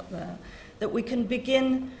translation, is out there, that we can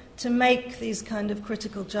begin to make these kind of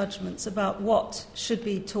critical judgments about what should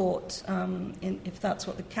be taught, if that's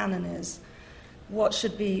what the canon is, what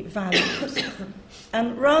should be valued.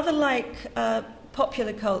 And rather like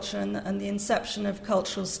popular culture and the inception of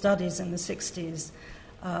cultural studies in the 60s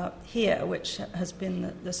here, which has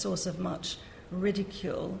been the source of much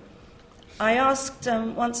ridicule, I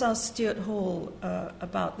once asked Stuart Hall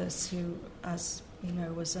about this, who, as you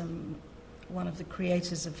know, was one of the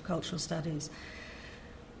creators of cultural studies,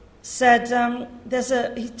 said,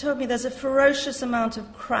 he told me there's a ferocious amount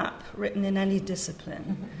of crap written in any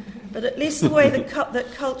discipline, but at least the way that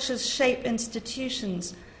cultures shape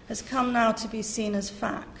institutions has come now to be seen as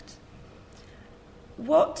fact.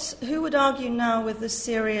 Who would argue now with the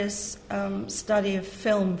serious study of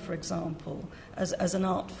film, for example, as an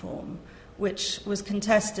art form, which was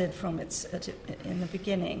contested in the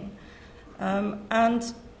beginning?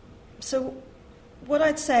 And so what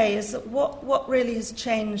I'd say is that what really has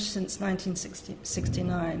changed since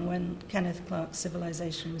 1969, when Kenneth Clarke's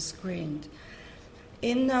Civilisation was screened.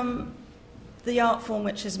 In the art form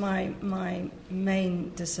which is my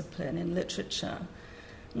main discipline in literature,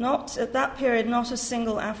 at that period, not a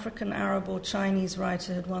single African, Arab or Chinese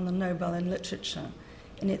writer had won the Nobel in literature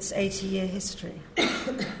in its 80-year history.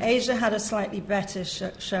 Asia had a slightly better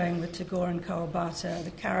showing with Tagore and Kawabata,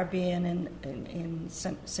 the Caribbean in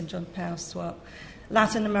St. John Perceval.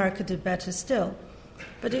 Latin America did better still.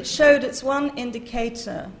 But it showed its one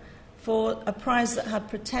indicator for a prize that had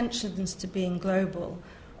pretensions to being global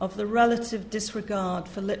of the relative disregard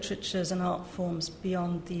for literatures and art forms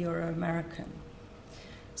beyond the Euro-American.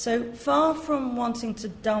 So far from wanting to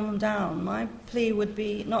dumb down, my plea would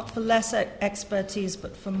be not for less expertise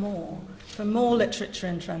but for more literature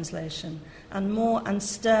in translation and more and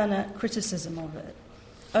sterner criticism of it.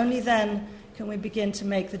 Only then can we begin to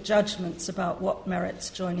make the judgments about what merits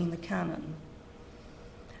joining the canon.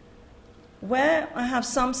 Where I have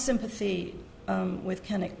some sympathy with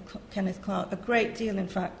Kenneth Clarke, a great deal in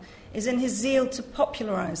fact, is in his zeal to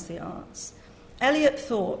popularise the arts. Eliot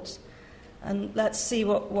thought, and let's see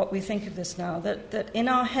what we think of this now, that in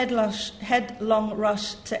our headlong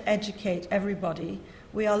rush to educate everybody,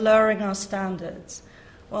 we are lowering our standards.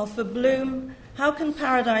 While for Bloom, how can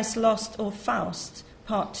Paradise Lost or Faust,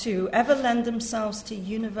 Part 2, ever lend themselves to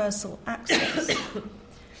universal access?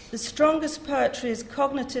 The strongest poetry is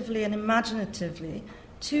cognitively and imaginatively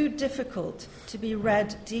too difficult to be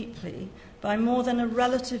read deeply by more than a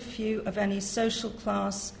relative few of any social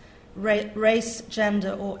class, race,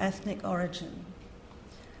 gender, or ethnic origin.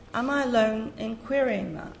 Am I alone in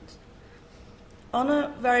querying that? On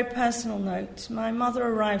a very personal note, my mother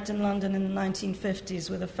arrived in London in the 1950s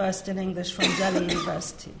with a first in English from Delhi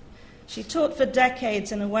University. She taught for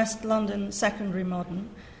decades in a West London secondary modern,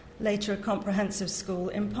 later a comprehensive school,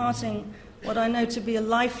 imparting what I know to be a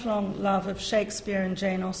lifelong love of Shakespeare and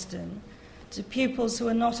Jane Austen to pupils who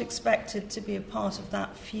are not expected to be a part of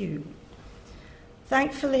that few.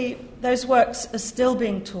 Thankfully, those works are still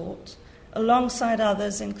being taught, alongside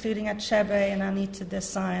others, including Achebe and Anita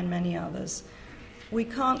Desai and many others. We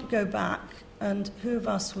can't go back, and who of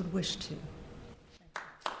us would wish to?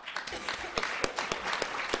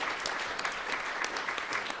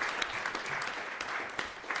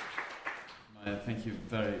 Thank you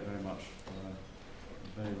very, very much for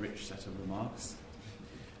a very rich set of remarks.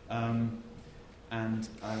 And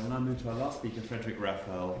I will now move to our last speaker, Frederic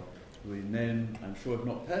Raphael, who we've known, I'm sure, if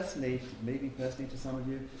not personally, maybe personally to some of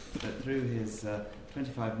you, but through his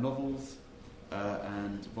 25 novels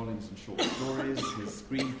and volumes and short stories, his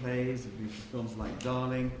screenplays, films like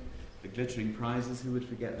Darling, the Glittering Prizes, who would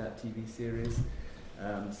forget that TV series,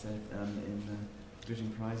 set in the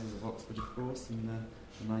Glittering Prizes of Oxford, of course, in the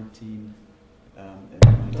 1970s.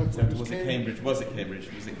 Was it Cambridge? I'm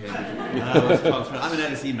an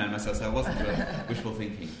LSE man myself, so I wasn't wishful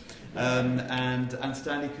thinking. And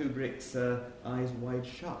Stanley Kubrick's Eyes Wide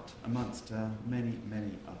Shut, amongst many,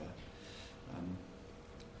 many other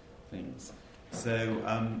things. So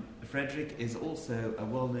Frederic is also a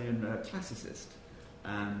well-known classicist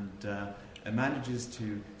and manages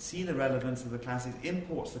to see the relevance of the classics,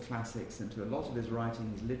 imports the classics into a lot of his writing,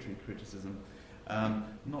 his literary criticism,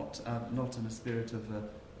 not in a spirit of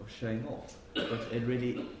showing off, but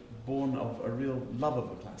really born of a real love of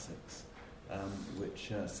the classics,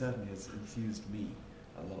 which certainly has enthused me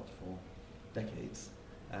a lot for decades,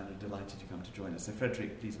 and I'm delighted you come to join us. So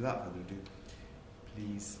Frederic, please, without further ado,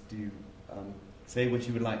 please do say what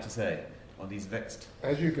you would like to say on these vexed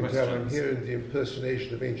As you can questions. tell, I'm here in the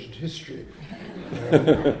impersonation of ancient history.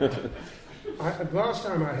 Last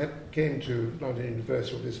time I came to London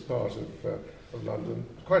University, or this part of London,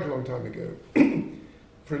 quite a long time ago,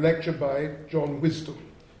 for a lecture by John Wisdom,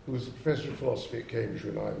 who was a professor of philosophy at Cambridge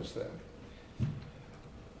when I was there.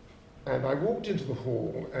 And I walked into the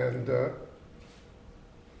hall, and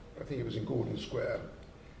I think it was in Gordon Square,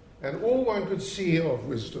 and all one could see of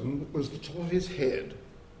Wisdom was the top of his head,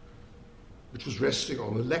 which was resting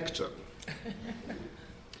on a lectern.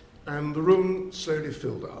 And the room slowly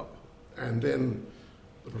filled up, and then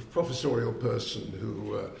the professorial person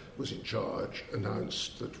who was in charge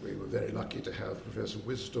announced that we were very lucky to have Professor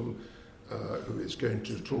Wisdom, who is going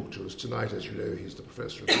to talk to us tonight. As you know, he's the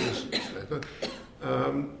professor of philosophy,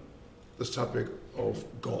 the subject of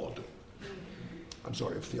God. I'm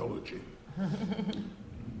sorry, of theology.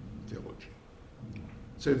 Theology.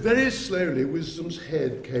 So very slowly, Wisdom's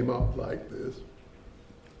head came up like this.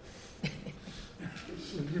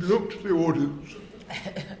 And he looked at the audience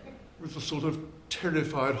with a sort of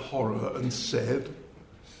terrified horror and said,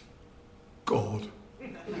 God.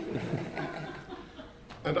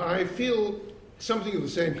 And I feel something of the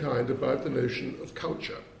same kind about the notion of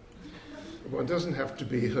culture. one doesn't have to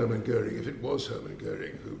be Hermann Goering if it was Hermann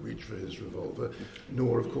Goering who reached for his revolver,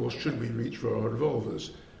 nor, of course, should we reach for our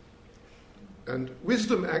revolvers. And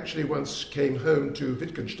wisdom actually once came home to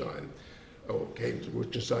Wittgenstein, or came to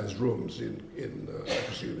Wittgenstein's rooms I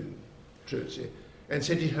presume, in Trinity, and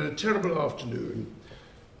said he had a terrible afternoon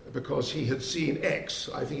because he had seen X,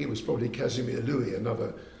 I think it was probably Casimir Louis,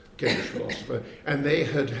 another Cambridge philosopher, and they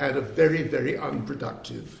had had a very, very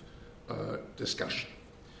unproductive discussion.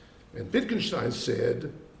 And Wittgenstein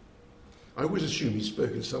said, I always assume he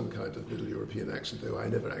spoke in some kind of Middle European accent, though I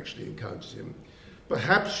never actually encountered him,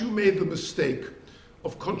 perhaps you made the mistake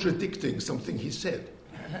of contradicting something he said.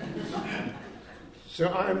 So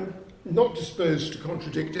I'm not disposed to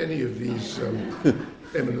contradict any of these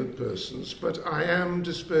eminent persons, but I am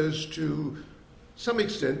disposed to some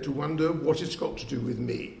extent to wonder what it's got to do with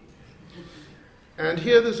me. And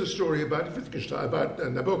here there's a story about Wittgenstein, about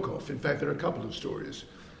Nabokov. In fact, there are a couple of stories.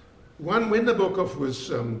 One, when Nabokov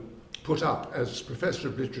was put up as professor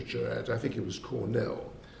of literature at, I think it was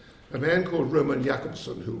Cornell, a man called Roman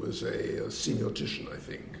Jakobson, who was a semiotician, I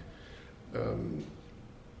think,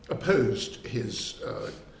 opposed his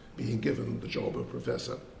being given the job of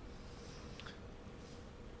professor.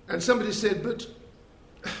 And somebody said, but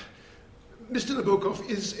Mr. Nabokov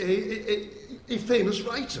is a famous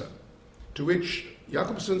writer, to which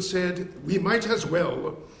Jakobson said, we might as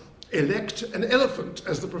well elect an elephant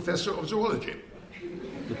as the professor of zoology.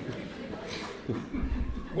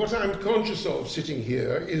 What I'm conscious of sitting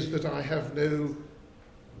here is that I have no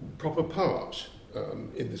proper part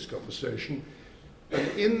in this conversation. And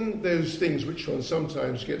in those things which one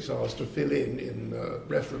sometimes gets asked to fill in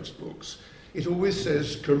reference books, it always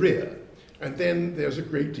says career, and then there's a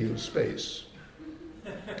great deal of space.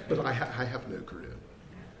 But I have no career.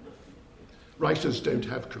 Writers don't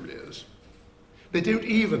have careers. They don't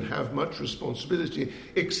even have much responsibility,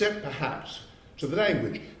 except perhaps to the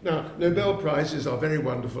language. Now, Nobel Prizes are very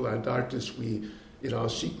wonderful, and doubtless we, in our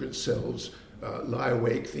secret selves, lie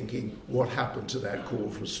awake thinking, what happened to that call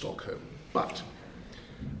from Stockholm? But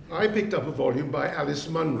I picked up a volume by Alice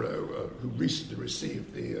Munro, who recently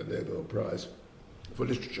received the Nobel Prize for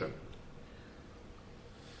Literature,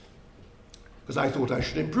 because I thought I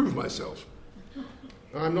should improve myself.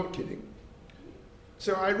 I'm not kidding.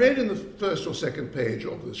 So I read in the first or second page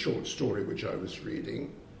of the short story which I was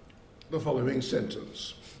reading the following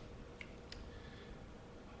sentence.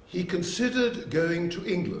 He considered going to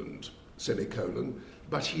England, semicolon,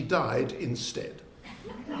 but he died instead.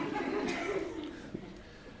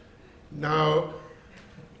 Now,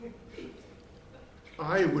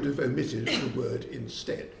 I would have omitted the word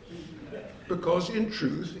instead, because in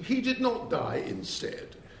truth, he did not die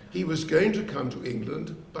instead. He was going to come to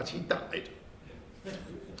England, but he died.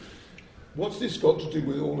 What's this got to do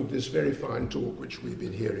with all of this very fine talk which we've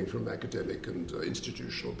been hearing from academic and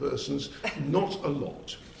institutional persons? Not a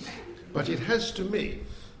lot. But it has to me,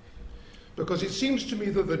 because it seems to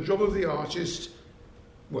me that the job of the artist,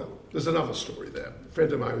 well, there's another story there. A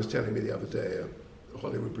friend of mine was telling me the other day, a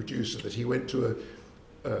Hollywood producer, that he went to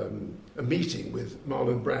a meeting with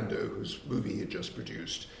Marlon Brando, whose movie he had just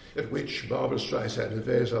produced, at which Barbara Streisand and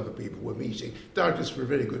various other people were meeting, doubtless for a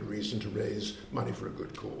very good reason, to raise money for a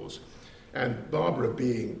good cause. And Barbara,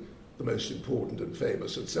 being the most important and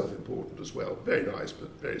famous and self-important as well, very nice but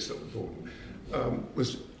very self-important,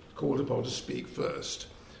 was called upon to speak first.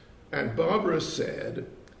 And Barbara said,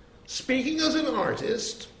 speaking as an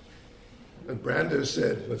artist, and Brando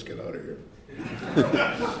said, let's get out of here.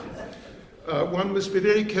 One must be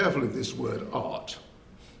very careful of this word art.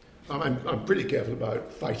 I'm pretty careful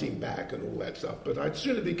about fighting back and all that stuff, but I'd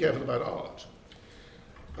sooner be careful about art.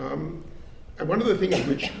 And one of the things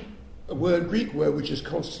which, a Greek word which is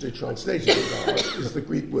constantly translated as art is the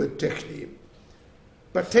Greek word techne.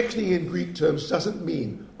 But techne in Greek terms doesn't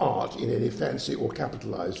mean art in any fancy or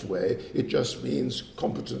capitalized way. It just means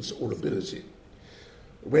competence or ability.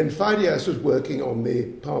 When Phidias was working on the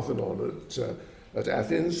Parthenon at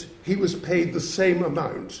Athens, he was paid the same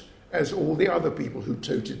amount as all the other people who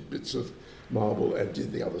toted bits of marble and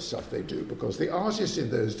did the other stuff they do, because the artist in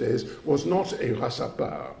those days was not a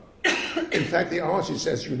rassapin. In fact, the artist,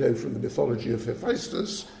 as you know from the mythology of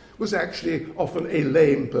Hephaestus, was actually often a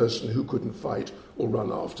lame person who couldn't fight or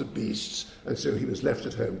run after beasts, and so he was left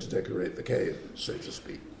at home to decorate the cave, so to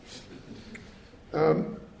speak.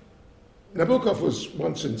 Nabokov was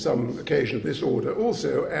once in some occasion of this order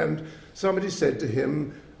also, and somebody said to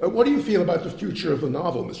him, what do you feel about the future of the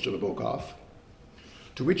novel, Mr. Nabokov?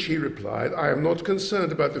 To which he replied, I am not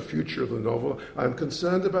concerned about the future of the novel, I am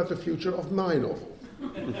concerned about the future of my novel.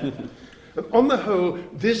 And on the whole,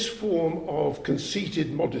 this form of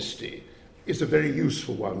conceited modesty is a very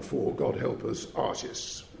useful one for, God help us,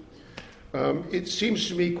 artists. It seems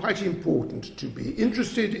to me quite important to be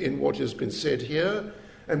interested in what has been said here,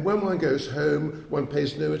 and when one goes home, one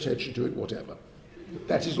pays no attention to it whatever.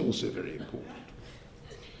 That is also very important.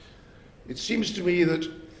 It seems to me that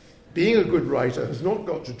being a good writer has not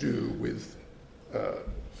got to do with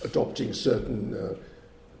adopting certain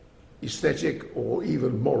aesthetic or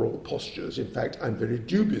even moral postures. In fact, I'm very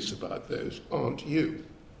dubious about those, aren't you?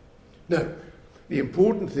 No. The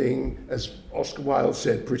important thing, as Oscar Wilde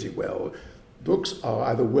said pretty well, books are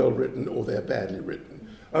either well written or they're badly written.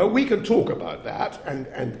 We can talk about that,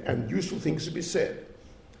 and useful things to be said.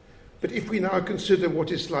 But if we now consider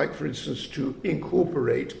what it's like, for instance, to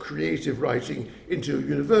incorporate creative writing into a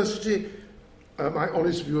university, my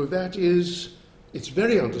honest view of that is it's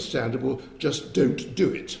very understandable, just don't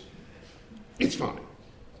do it. It's fine.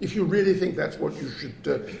 If you really think that's what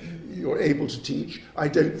you're able to teach, I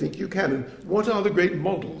don't think you can. And what are the great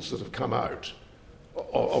models that have come out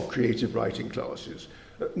of creative writing classes?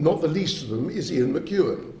 Not the least of them is Ian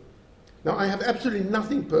McEwan. Now, I have absolutely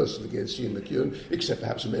nothing personal against Ian McEwan, except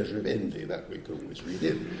perhaps a measure of envy that we could always read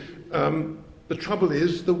in. The trouble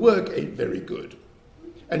is, the work ain't very good.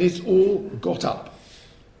 And it's all got up.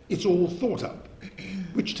 It's all thought up.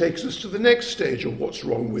 Which takes us to the next stage of what's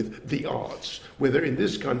wrong with the arts, whether in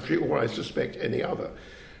this country or, I suspect, any other.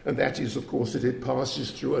 And that is, of course, that it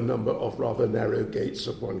passes through a number of rather narrow gates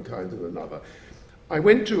of one kind and another.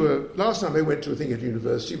 Last time I went to a thing at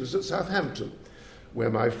university was at Southampton, where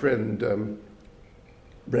my friend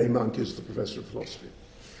Ray Monk is the professor of philosophy.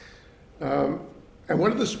 And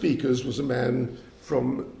one of the speakers was a man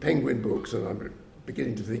from Penguin Books, and I'm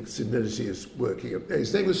beginning to think senility is working.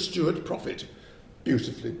 His name was Stuart Prophet,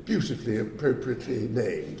 beautifully, appropriately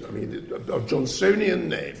named. I mean, a Johnsonian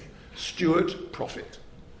name, Stuart Prophet.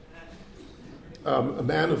 A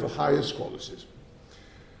man of the highest qualities.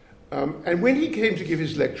 And when he came to give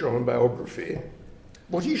his lecture on biography,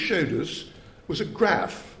 what he showed us was a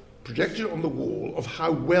graph projected on the wall of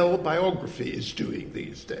how well biography is doing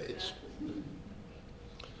these days.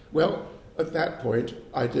 Well, at that point,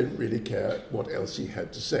 I didn't really care what else he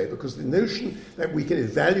had to say, because the notion that we can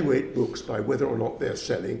evaluate books by whether or not they're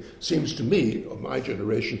selling seems to me, of my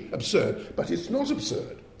generation, absurd. But it's not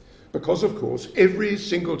absurd, because, of course, every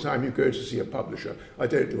single time you go to see a publisher, I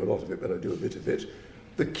don't do a lot of it, but I do a bit of it,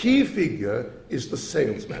 the key figure is the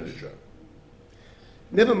sales manager.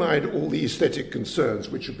 Never mind all the aesthetic concerns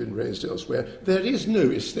which have been raised elsewhere, there is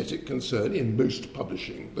no aesthetic concern in most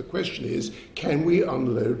publishing. The question is, can we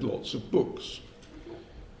unload lots of books?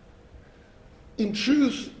 In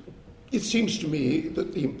truth, it seems to me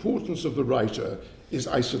that the importance of the writer is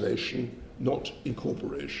isolation, not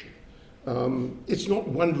incorporation. It's not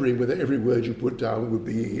wondering whether every word you put down would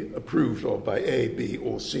be approved of by A, B,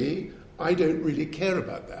 or C. I don't really care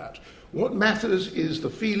about that. What matters is the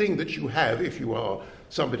feeling that you have if you are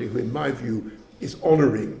somebody who, in my view, is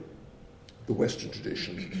honouring the Western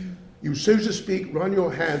tradition. You, so to speak, run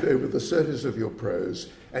your hand over the surface of your prose,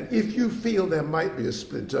 and if you feel there might be a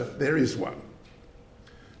splinter, there is one.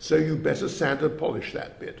 So you better sand and polish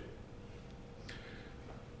that bit.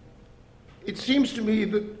 It seems to me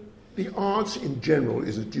that the arts in general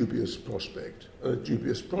is a dubious prospect, a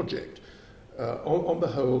dubious project. On the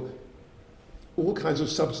whole, all kinds of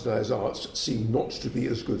subsidised arts seem not to be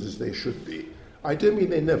as good as they should be. I don't mean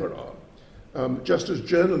they never are. Just as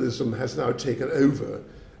journalism has now taken over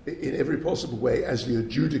in every possible way as the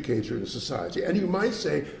adjudicator in society. And you might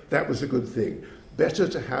say that was a good thing. Better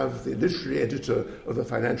to have the literary editor of the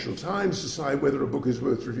Financial Times decide whether a book is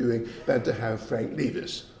worth reviewing than to have Frank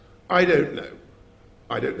Leavis. I don't know.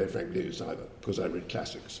 I don't know Frank Leavis either, because I read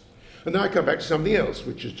classics. And now I come back to something else,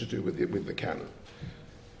 which is to do with the canon.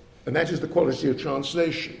 And that is the quality of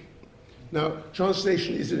translation. Now,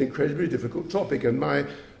 translation is an incredibly difficult topic, and my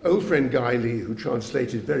old friend Guy Lee, who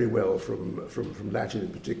translated very well from Latin in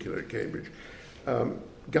particular at Cambridge,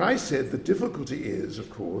 Guy said the difficulty is, of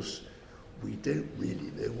course, we don't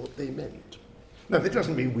really know what they meant. Now, that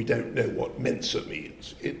doesn't mean we don't know what Mensa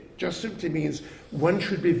means. It just simply means one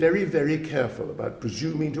should be very, very careful about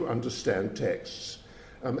presuming to understand texts.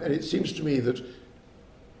 And it seems to me that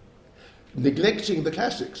neglecting the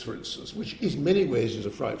classics, for instance, which in many ways is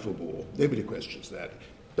a frightful bore, nobody questions that,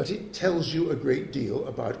 but it tells you a great deal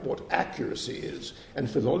about what accuracy is, and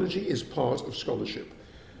philology is part of scholarship.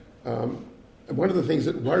 And one of the things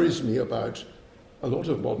that worries me about a lot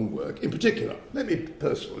of modern work, in particular, let me be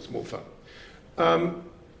personal, it's more fun.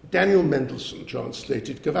 Daniel Mendelssohn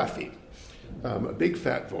translated Cavafy. a big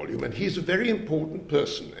fat volume, and he's a very important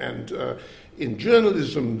person. And in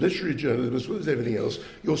journalism, literary journalism, as well as everything else,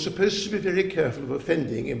 you're supposed to be very careful of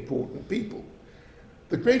offending important people.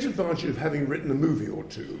 The great advantage of having written a movie or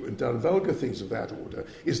two and done vulgar things of that order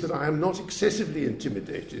is that I am not excessively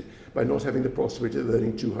intimidated by not having the possibility of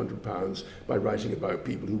earning £200 by writing about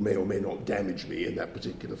people who may or may not damage me in that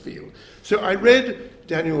particular field. So I read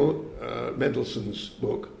Daniel Mendelssohn's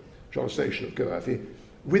book, Translation of Goethe,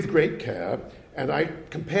 with great care, and I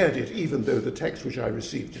compared it, even though the text which I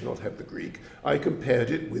received did not have the Greek, I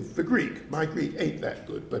compared it with the Greek. My Greek ain't that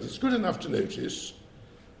good, but it's good enough to notice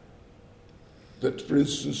that, for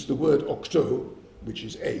instance, the word octo, which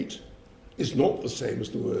is 8, is not the same as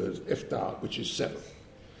the word efta, which is 7.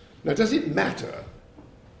 Now, does it matter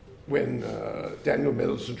when Daniel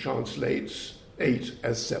Mendelssohn translates 8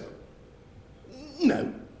 as 7?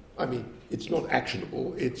 No. I mean, it's not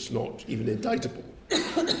actionable, it's not even indictable,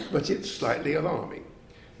 but it's slightly alarming.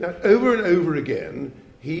 Now, over and over again,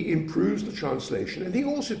 he improves the translation, and he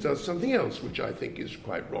also does something else, which I think is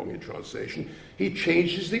quite wrong in translation. He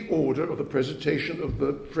changes the order of the presentation of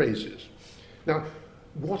the phrases. Now,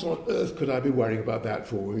 what on earth could I be worrying about that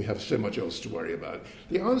for when we have so much else to worry about?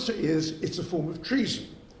 The answer is it's a form of treason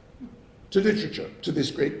to literature, to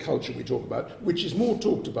this great culture we talk about, which is more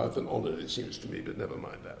talked about than honoured, it seems to me, but never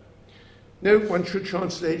mind that. No, one should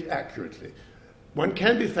translate accurately. One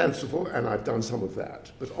can be fanciful, and I've done some of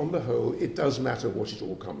that, but on the whole, it does matter what it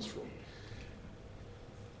all comes from.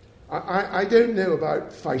 I don't know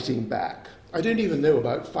about fighting back. I don't even know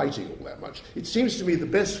about fighting all that much. It seems to me the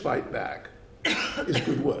best fight back is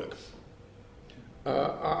good work.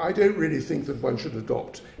 I don't really think that one should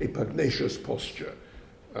adopt a pugnacious posture,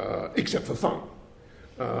 except for fun.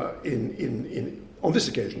 On this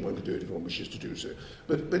occasion, one could do it if one wishes to do so.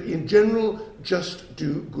 But in general, just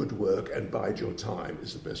do good work and bide your time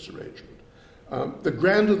is the best arrangement. The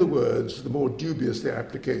grander the words, the more dubious their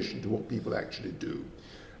application to what people actually do.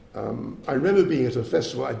 I remember being at a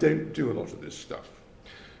festival. I don't do a lot of this stuff.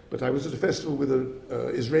 But I was at a festival with an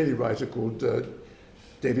Israeli writer called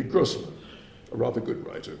David Grossman, a rather good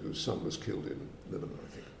writer whose son was killed in Lebanon, I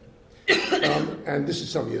think. And this is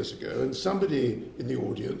some years ago, and somebody in the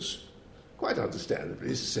audience, quite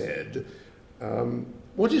understandably, said,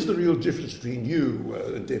 what is the real difference between you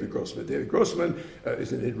and David Grossman? David Grossman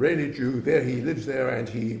is an Israeli Jew. There he lives there, and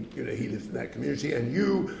he lives in that community. And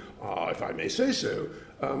you are, if I may say so,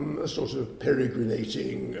 a sort of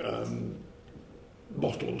peregrinating,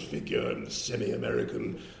 mottled figure,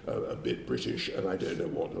 semi-American, a bit British, and I don't know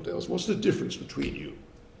what else. What's the difference between you?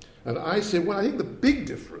 And I said, well, I think the big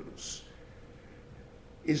difference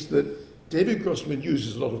is that David Grossman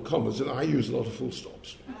uses a lot of commas and I use a lot of full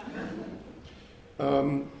stops.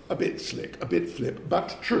 A bit slick, a bit flip,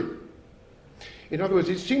 but true. In other words,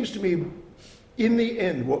 it seems to me, in the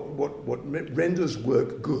end, what renders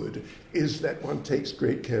work good is that one takes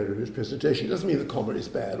great care of its presentation. It doesn't mean the comma is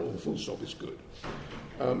bad or the full stop is good.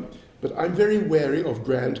 But I'm very wary of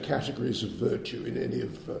grand categories of virtue in any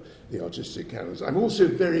of the artistic canons. I'm also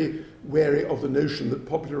very wary of the notion that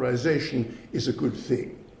popularization is a good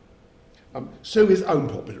thing. So is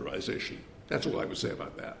unpopularization. That's all I would say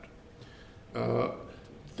about that.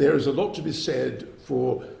 There is a lot to be said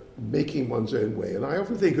for making one's own way. And I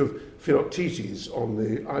often think of Philoctetes on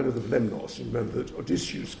the island of Lemnos. You remember that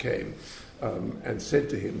Odysseus came and said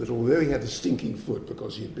to him that although he had a stinking foot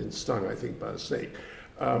because he had been stung, I think, by a snake,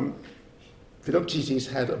 Philoctetes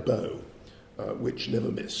had a bow which never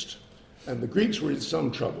missed. And the Greeks were in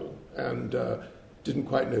some trouble and didn't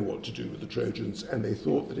quite know what to do with the Trojans, and they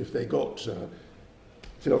thought that if they got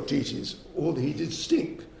Philoctetes, all he did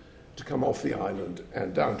stink, to come off the island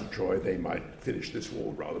and down to Troy, they might finish this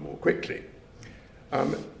war rather more quickly.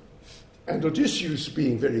 And Odysseus,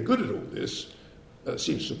 being very good at all this,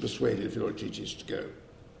 seems to have persuaded Philoctetes to go.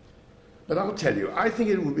 But I'll tell you, I think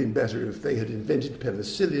it would have been better if they had invented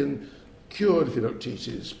penicillin, cured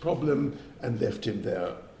Philoctetes' problem, and left him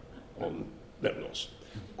there on Lemnos.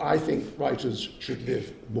 I think writers should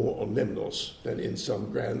live more on Lemnos than in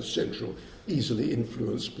some grand central, easily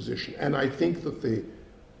influenced position. And I think that the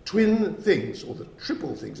twin things, or the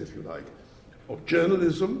triple things, if you like, of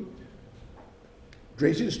journalism,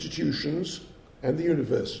 great institutions, and the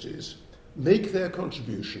universities make their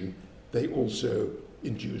contribution. They also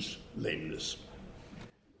induce lameness.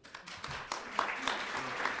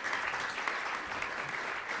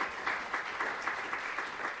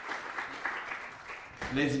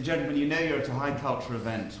 Ladies and gentlemen, you know you're at a high culture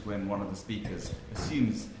event when one of the speakers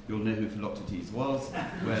assumes you'll know who Philoctetes was,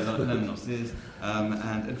 where Lemnos is,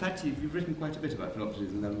 and in fact you've written quite a bit about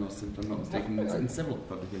Philoctetes and Lemnos, if I'm not mistaken, in several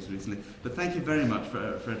publications recently. But thank you very much,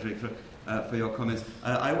 Frederic, for your comments.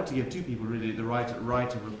 I ought to give two people really the right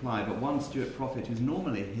of reply, but one, Stuart Prophet, who's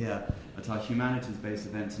normally here at our humanities-based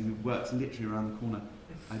events and who works literally around the corner.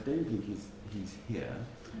 I don't think he's here.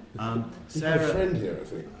 He's Sarah, my friend here, I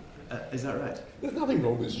think. Is that right? There's nothing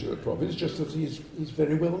wrong with Stuart Prophet, it's just that he's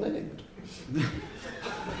very well named.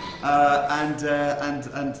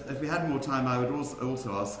 And if we had more time, I would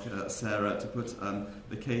also ask Sarah to put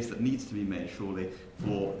the case that needs to be made, surely,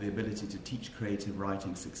 for the ability to teach creative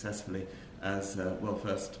writing successfully as,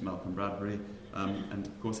 first Malcolm Bradbury, and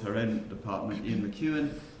of course her own department, Ian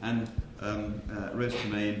McEwan, and Rose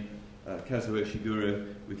Tremaine, Kazuo Ishiguro,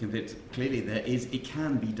 we convinced clearly it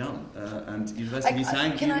can be done, and University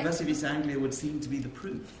of East Anglia would seem to be the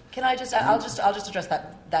proof. Can I just? I'll just address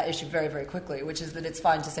that issue very, very quickly, which is that it's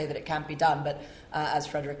fine to say that it can't be done, but as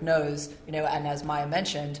Frederic knows, and as Maya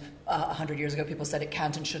mentioned, 100 years ago, people said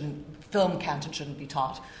film can't and shouldn't be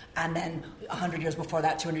taught, and then 100 years before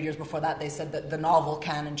that, 200 years before that, they said that the novel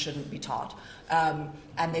can and shouldn't be taught, and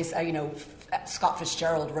they say, Scott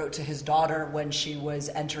Fitzgerald wrote to his daughter when she was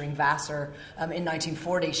entering Vassar in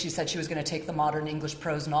 1940. She said she was going to take the modern English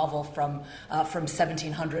prose novel from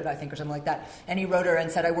 1700, I think, or something like that. And he wrote her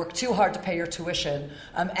and said, "I worked too hard to pay your tuition.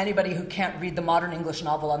 Anybody who can't read the modern English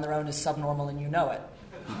novel on their own is subnormal, and you know it."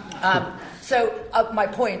 So my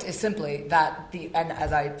point is simply that and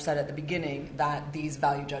as I said at the beginning, that these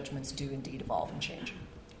value judgments do indeed evolve and change.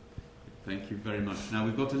 Thank you very much. Now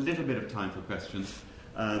we've got a little bit of time for questions.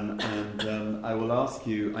 I will ask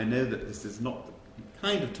you, I know that this is not the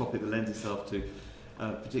kind of topic that lends itself to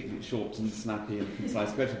particularly short and snappy and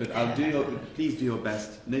concise questions, but please do your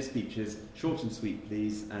best. No speeches, short and sweet,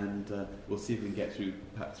 please, and we'll see if we can get through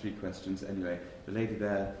perhaps 3 questions anyway. The lady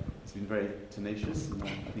there has been very tenacious, and I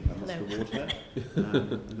think I must reward her.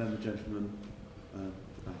 And then the gentleman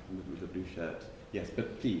back with the blue shirt. Yes,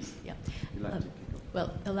 but please, yeah. You'd like to pick up.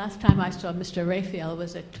 Well, the last time I saw Mr. Raphael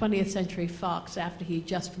was at 20th Century Fox after he'd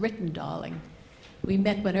just written Darling. We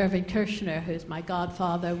met when Irving Kershner, who's my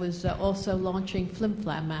godfather, was also launching Flim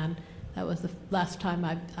Flam Man. That was the last time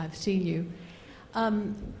I've seen you.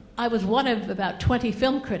 I was one of about 20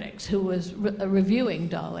 film critics who was reviewing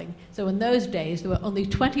Darling. So in those days, there were only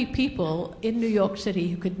 20 people in New York City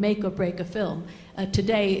who could make or break a film.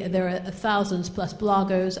 Today, there are thousands plus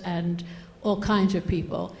bloggers and all kinds of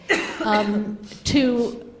people. To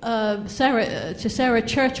Sarah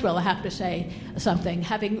Churchwell, I have to say something.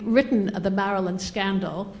 Having written The Marilyn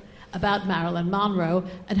Scandal about Marilyn Monroe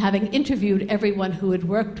and having interviewed everyone who had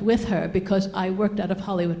worked with her, because I worked out of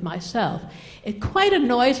Hollywood myself, it quite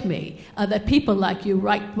annoys me that people like you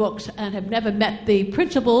write books and have never met the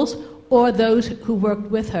principals or those who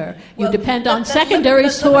worked with her. You depend on secondary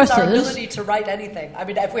sources. That's our ability to write anything. I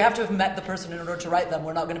mean, if we have to have met the person in order to write them,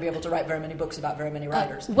 we're not going to be able to write very many books about very many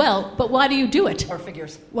writers. But why do you do it? Or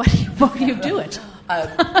figures. Why do you do it?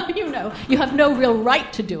 You have no real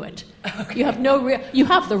right to do it. Okay. You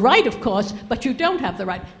have the right, of course, but you don't have the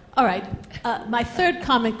right. All right. My third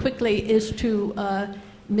comment quickly is to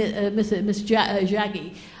Miss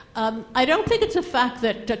Jaggi. I don't think it's a fact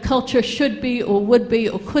that culture should be or would be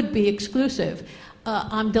or could be exclusive.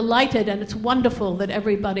 I'm delighted, and it's wonderful that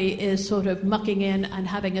everybody is sort of mucking in and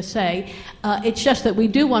having a say. It's just that we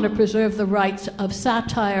do want to preserve the rights of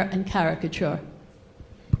satire and caricature.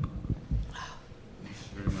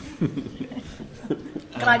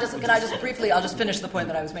 Can I just briefly? I'll just finish the point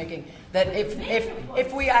that I was making. That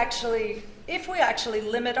if we actually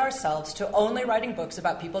limit ourselves to only writing books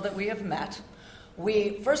about people that we have met,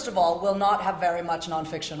 we, first of all, will not have very much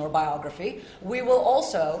nonfiction or biography. We will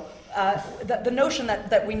also, the notion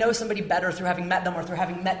that we know somebody better through having met them or through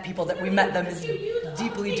having met people that we met them is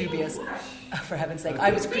deeply dubious. For heaven's sake,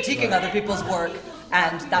 I was critiquing other people's work,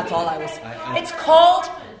 and that's all I was. It's called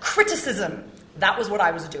criticism. That was what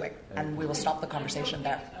I was doing, and we will stop the conversation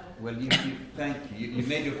there. Well, thank you. You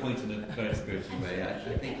made your point in a very spirited way, I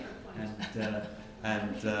think,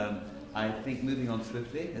 I think moving on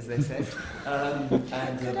swiftly, as they say. Could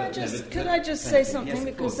I just say something? Yes,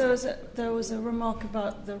 because there was a remark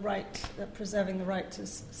about the right, preserving the right to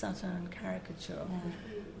satire and caricature.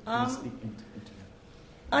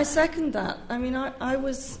 I second that. I mean, I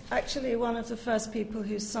was actually one of the first people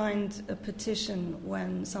who signed a petition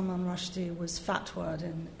when Salman Rushdie was fatwa'd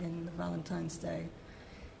in the Valentine's Day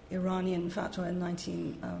Iranian fatwa in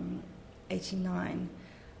 1989.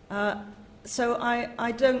 So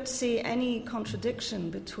I don't see any contradiction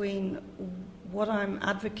between what I'm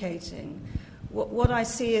advocating, what I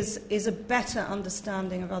see is a better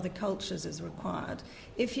understanding of other cultures is required.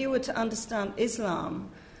 If you were to understand Islam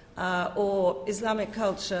or Islamic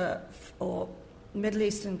culture or Middle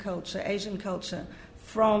Eastern culture, Asian culture,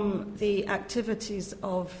 from the activities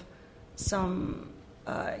of some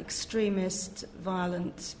extremist,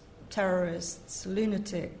 violent terrorists,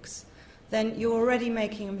 lunatics, then you're already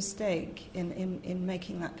making a mistake in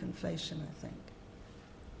making that conflation, I think.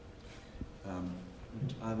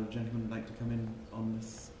 Would either gentleman like to come in on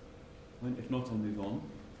this point? If not, I'll move on.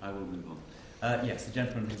 I will move on. Yes, the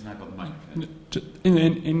gentleman who's now got the microphone.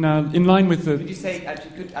 In line with the... Could you say,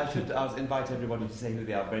 actually, I should invite everybody to say who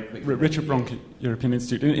they are very quickly. Richard Bronk, European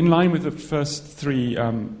Institute. In line with the first three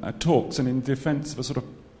talks, and in defence of a sort of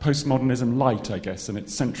postmodernism light, I guess, and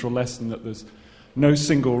its central lesson that there's no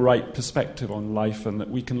single right perspective on life and that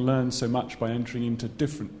we can learn so much by entering into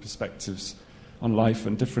different perspectives on life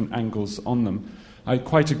and different angles on them. I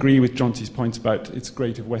quite agree with Jonty's point about it's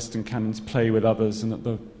great if Western canons play with others, and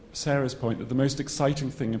that Sarah's point that the most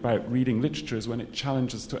exciting thing about reading literature is when it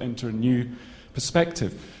challenges to enter a new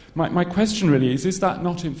perspective. My question really is that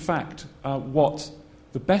not in fact what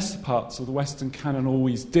the best parts of the Western canon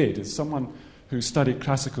always did? As someone who studied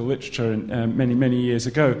classical literature many, many years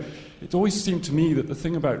ago, it always seemed to me that the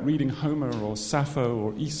thing about reading Homer or Sappho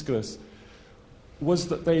or Aeschylus was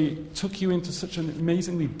that they took you into such an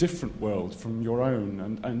amazingly different world from your own,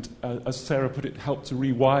 and as Sarah put it, helped to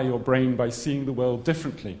rewire your brain by seeing the world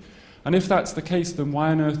differently. And if that's the case, then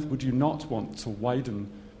why on earth would you not want to widen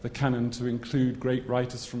the canon to include great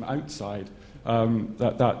writers from outside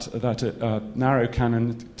that narrow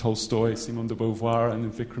canon, Tolstoy, Simone de Beauvoir,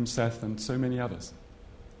 and Vikram Seth, and so many others?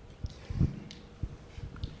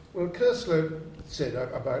 Well, Koestler said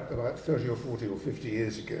about 30 or 40 or 50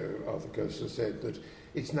 years ago, Arthur Koestler said that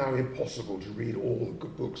it's now impossible to read all the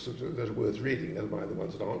good books that are worth reading, never mind the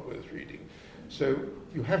ones that aren't worth reading. So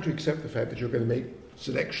you have to accept the fact that you're going to make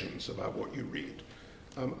selections about what you read.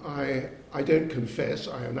 I don't confess,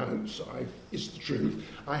 I announce, it's the truth.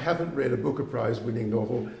 I haven't read a Booker Prize-winning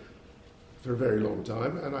novel for a very long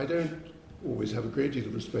time, and I don't always have a great deal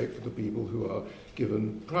of respect for the people who are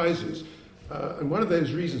given prizes. And one of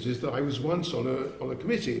those reasons is that I was once on a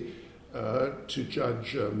committee to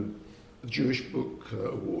judge the Jewish Book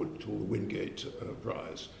Award, or the Wingate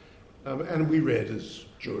Prize. And we read, as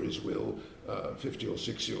juries will, 50 or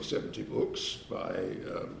 60 or 70 books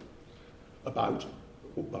about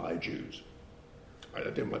or by Jews. I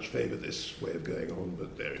don't much favour this way of going on,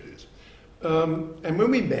 but there it is. And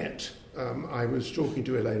when we met, I was talking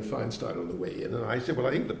to Elaine Feinstein on the way in, and I said, well,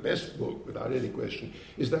 I think the best book, without any question,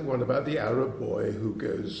 is that one about the Arab boy who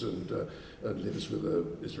goes and lives with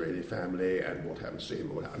an Israeli family, and what happens to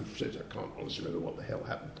him. I can't honestly remember what the hell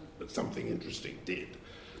happened, but something interesting did.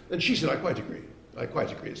 And she said, I quite agree.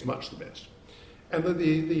 It's much the best. And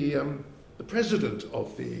the president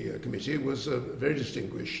of the committee was a very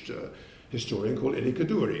distinguished historian called Eli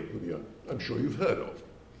Kaduri, whom I'm sure you've heard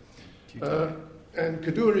of. And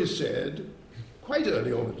Kaduri said, quite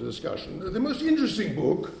early on in the discussion, that the most interesting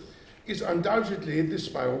book is undoubtedly this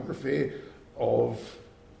biography of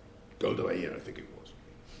Golda Meir, I think it was.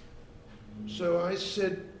 So I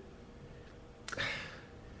said,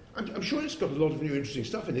 I'm sure it's got a lot of new interesting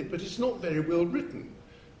stuff in it, but it's not very well written.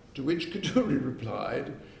 To which Kaduri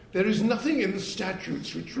replied, there is nothing in the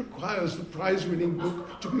statutes which requires the prize-winning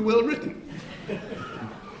book to be well written.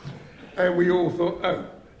 And we all thought, oh,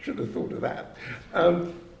 should have thought of that.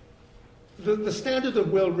 The standard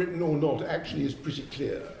of well-written or not actually is pretty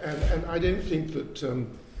clear, and I don't think that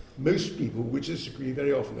most people would disagree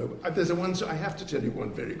very often. I have to tell you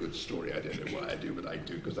one very good story. I don't know why I do, but I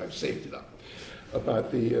do, because I've saved it up,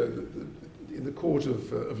 about in the court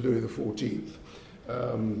of Louis XIV,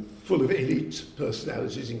 full of elite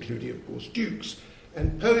personalities, including, of course, dukes.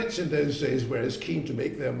 And poets in those days were as keen to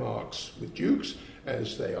make their marks with dukes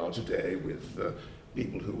as they are today with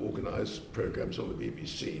people who organise programmes on the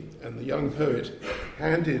BBC. And the young poet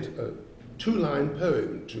handed a 2-line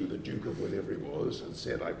poem to the Duke of whatever he was and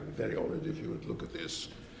said, I'd be very honoured if you would look at this.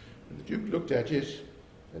 And the Duke looked at it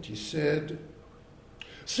and he said,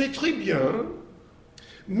 C'est très bien,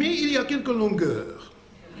 mais il y a quelques longueurs.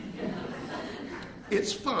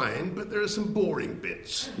 It's fine, but there are some boring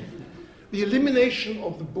bits. The elimination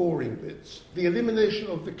of the boring bits, the elimination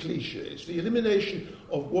of the cliches, the elimination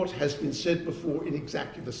of what has been said before in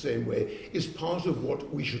exactly the same way is part of what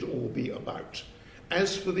we should all be about.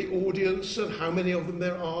 As for the audience and how many of them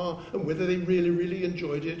there are and whether they really, really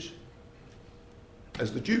enjoyed it,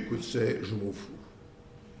 as the Duke would say, je m'en fous.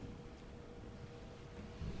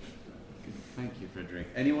 Thank you, Frederic.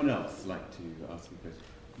 Anyone else like to ask a question?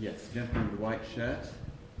 Yes, gentleman in the white shirt.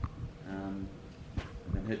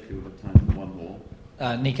 And then hopefully we'll have time for one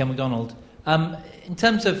more. Nico MacDonald. In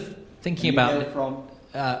terms of thinking about... from?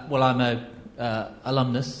 Well, I'm a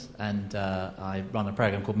alumnus, and I run a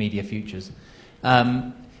program called Media Futures.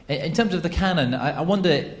 In terms of the canon, I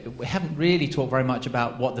wonder, we haven't really talked very much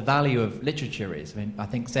about what the value of literature is. I mean, I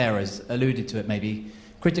think Sarah's alluded to it maybe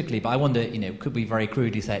critically, but I wonder, could we very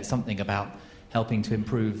crudely say it's something about helping to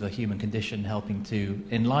improve the human condition, helping to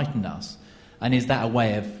enlighten us? And is that a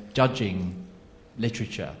way of judging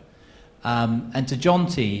literature? And to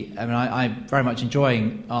Jonty, I mean, I'm very much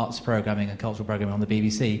enjoying arts programming and cultural programming on the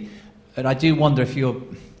BBC, but I do wonder if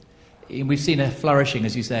we've seen a flourishing,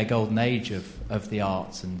 as you say, a golden age of the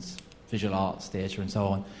arts and visual arts, theatre and so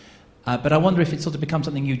on. But I wonder if it's sort of become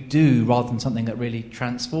something you do rather than something that really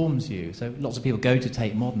transforms you. So lots of people go to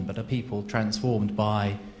Tate Modern, but are people transformed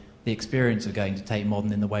by the experience of going to Tate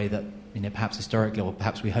Modern in the way that, perhaps historically or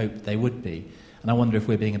perhaps we hoped they would be? And I wonder if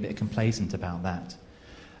we're being a bit complacent about that.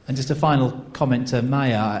 And just a final comment to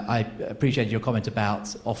Maya, I appreciated your comment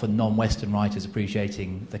about often non-Western writers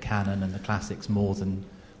appreciating the canon and the classics more than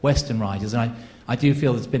Western writers. And I do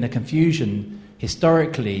feel there's been a confusion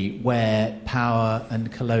historically where power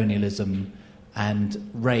and colonialism and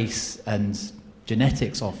race and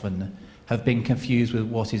genetics often have been confused with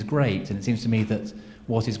what is great. And it seems to me that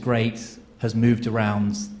what is great has moved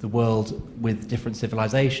around the world with different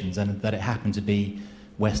civilizations, and that it happened to be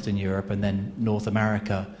Western Europe and then North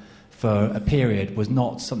America for a period was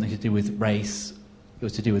not something to do with race, it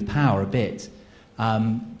was to do with power a bit.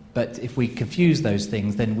 But if we confuse those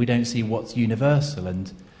things, then we don't see what's universal.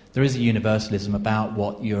 And there is a universalism about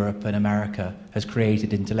what Europe and America has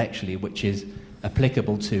created intellectually, which is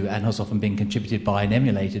applicable to and has often been contributed by and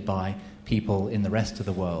emulated by people in the rest of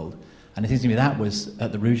the world. And it seems to me that was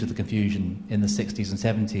at the root of the confusion in the 60s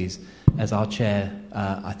and 70s, as our chair,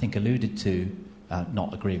 I think, alluded to,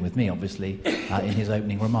 not agreeing with me, obviously, in his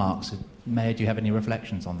opening remarks. Mayor, do you have any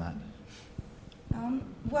reflections on that?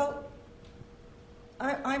 Well,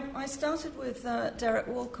 I started with Derek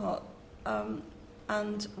Walcott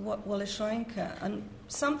and Wole Soyinka, and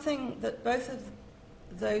something that both of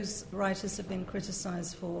those writers have been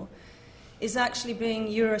criticised for is actually being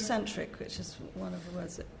Eurocentric, which is one of the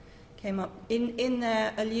words that came up, in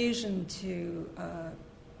their allusion to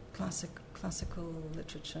classical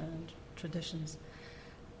literature and traditions.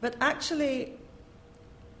 But actually,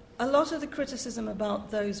 a lot of the criticism about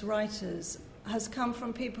those writers has come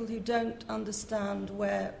from people who don't understand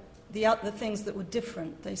where the things that were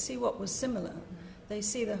different. They see what was similar. They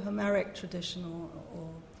see the Homeric tradition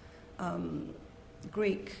or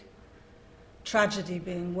Greek tragedy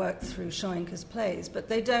being worked through Soyinka's plays, but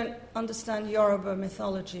they don't understand Yoruba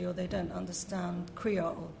mythology or they don't understand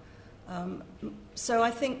Creole. So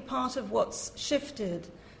I think part of what's shifted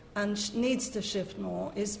and needs to shift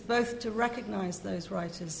more is both to recognise those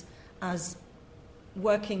writers as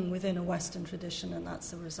working within a Western tradition, and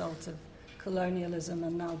that's a result of colonialism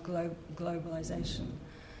and now globalization.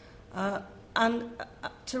 And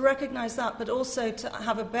to recognise that, but also to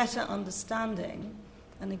have a better understanding,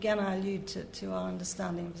 and again I allude to our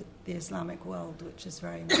understanding of the Islamic world, which is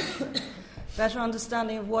very important, better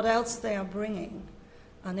understanding of what else they are bringing.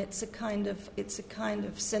 And it's a kind of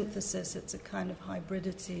synthesis, it's a kind of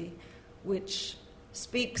hybridity which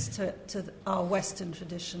speaks to our Western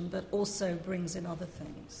tradition, but also brings in other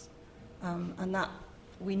things. And that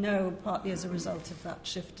we know partly as a result of that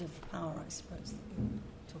shift of power, I suppose, that we were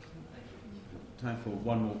talking about. Time for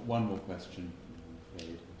one more question. I'm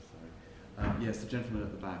afraid. Sorry. Yes, the gentleman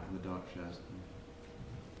at the back in the dark shirt.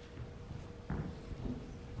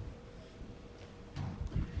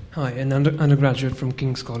 Hi, an undergraduate from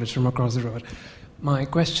King's College from across the road. My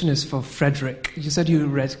question is for Frederic. You said you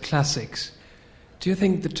read classics. Do you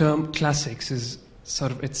think the term classics is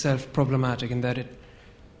sort of itself problematic in that it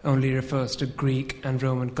only refers to Greek and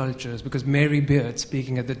Roman cultures? Because Mary Beard,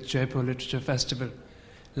 speaking at the Jaipur Literature Festival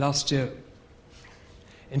last year,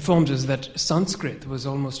 informed us that Sanskrit was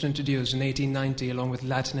almost introduced in 1890 along with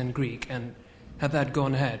Latin and Greek, and had that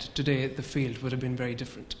gone ahead, today the field would have been very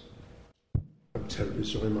different. I'm terribly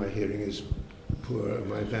sorry, my hearing is poor and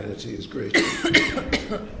my vanity is great.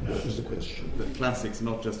 What was the question? The classics,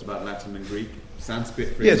 not just about Latin and Greek.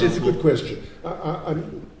 Sanskrit, for yes, example. it's a good question.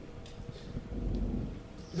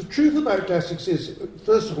 The truth about classics is,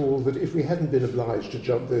 first of all, that if we hadn't been obliged to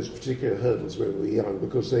jump those particular hurdles when we were young,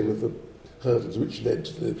 because they were the hurdles which led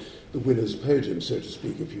to the winner's podium, so to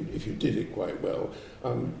speak, if you did it quite well,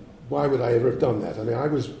 why would I ever have done that? I mean, I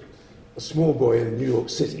was a small boy in New York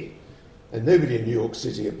City, and nobody in New York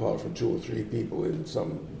City, apart from 2 or 3 people in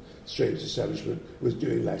some strange establishment, was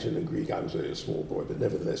doing Latin and Greek. I was only a small boy, but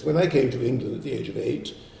nevertheless. When I came to England at the age of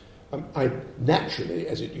 8, I naturally,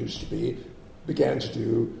 as it used to be, began to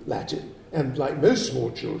do Latin. And like most small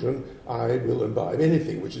children, I will imbibe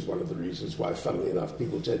anything, which is one of the reasons why, funnily enough,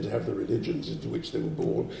 people tend to have the religions into which they were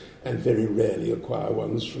born and very rarely acquire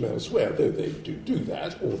ones from elsewhere, though they do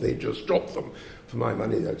that, or they just drop them. For my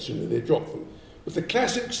money, I'd sooner they drop them. But the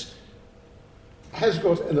classics has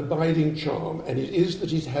got an abiding charm, and it is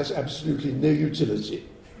that it has absolutely no utility.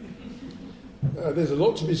 There's a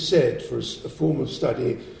lot to be said for a form of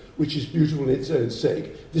study which is beautiful in its own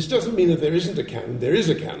sake. This doesn't mean that there isn't a canon. There is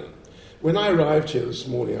a canon. When I arrived here this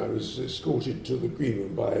morning, I was escorted to the green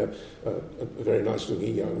room by a very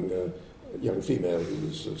nice-looking young female who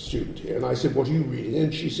was a student here. And I said, "What are you reading?"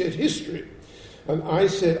 And she said, "History." And I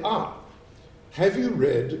said, have you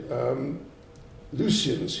read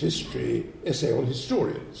Lucian's history essay on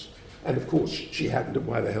historians? And of course, she hadn't, and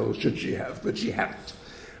why the hell should she have? But she hadn't.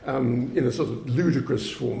 In a sort of ludicrous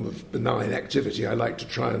form of benign activity, I like to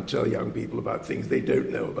try and tell young people about things they don't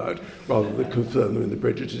know about, rather than confirm them in the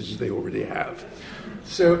prejudices they already have.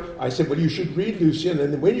 So I said, well, you should read Lucian,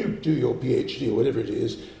 and then when you do your PhD or whatever it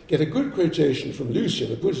is, get a good quotation from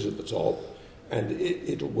Lucian and put it at the top, and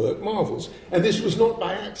it'll work marvels. And this was not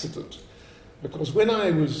by accident, because when I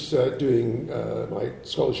was doing my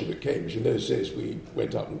scholarship at Cambridge, in those days we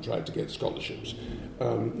went up and tried to get scholarships.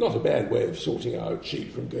 Not a bad way of sorting out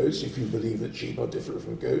sheep from goats, if you believe that sheep are different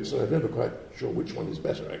from goats, and I'm never quite sure which one is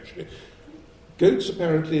better, actually. Goats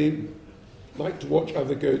apparently like to watch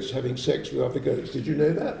other goats having sex with other goats. Did you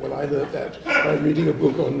know that? Well, I learned that by reading a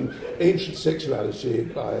book on ancient sexuality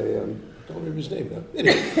by, I can't remember his name now.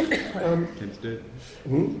 Anyway.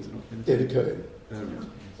 David Cohen.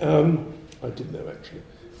 I did know, actually.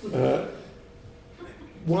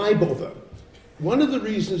 Why bother? One of the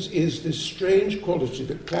reasons is this strange quality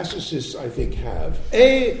that classicists, I think, have.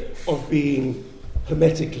 A, of being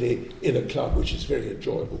hermetically in a club, which is very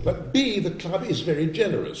enjoyable, but B, the club is very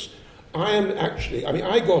generous. I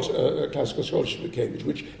got a classical scholarship at Cambridge,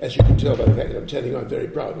 which, as you can tell by the fact that I'm telling you, I'm very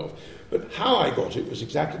proud of. But how I got it was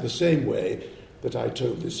exactly the same way that I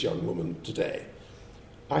told this young woman today.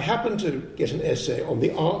 I happened to get an essay on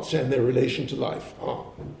the arts and their relation to life.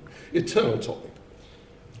 Eternal topic.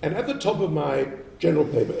 And at the top of my general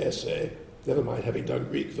paper essay, never mind having done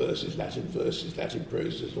Greek verses, Latin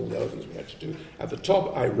proses, and all the other things we had to do, at the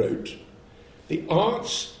top I wrote, the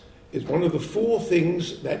arts is one of the four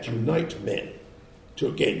things that unite men,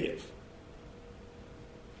 Turgenev.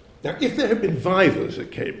 Now, if there had been vivas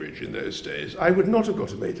at Cambridge in those days, I would not have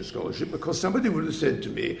got a major scholarship, because somebody would have said to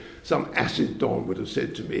me, some acid don would have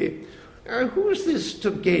said to me, who is this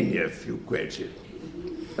Turgenev you quoted?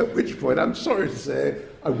 At which point, I'm sorry to say,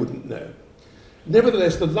 I wouldn't know.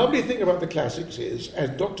 Nevertheless, the lovely thing about the classics is,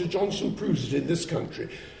 as Dr. Johnson proves it in this country,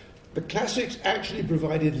 the classics actually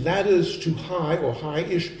provided ladders to high or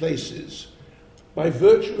high-ish places by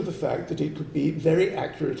virtue of the fact that it could be very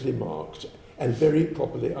accurately marked and very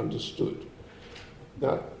properly understood.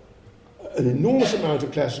 Now, an enormous amount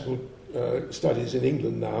of classical studies in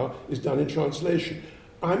England now is done in translation.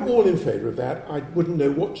 I'm all in favour of that. I wouldn't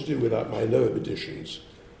know what to do without my Loeb editions.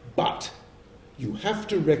 But you have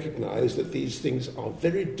to recognise that these things are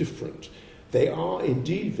very different. They are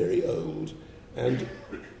indeed very old, and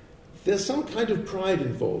there's some kind of pride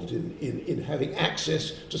involved in having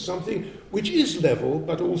access to something which is level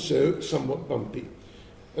but also somewhat bumpy.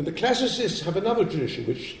 And the classicists have another tradition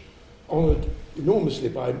which, honoured enormously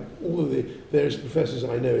by all of the various professors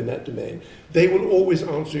I know in that domain. They will always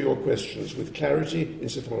answer your questions with clarity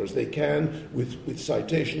insofar as they can, with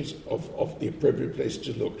citations of the appropriate place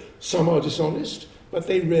to look. Some are dishonest, but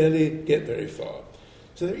they rarely get very far.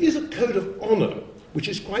 So there is a code of honour which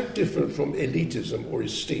is quite different from elitism or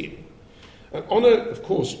esteem. And honour, of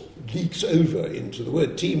course, leaks over into the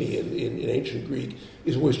word timi in ancient Greek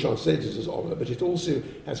is always translated as honour, but it also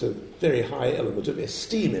has a very high element of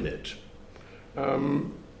esteem in it.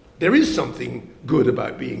 There is something good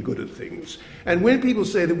about being good at things. And when people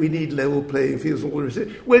say that we need level playing fields, all the rest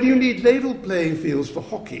of it, well, you need level playing fields for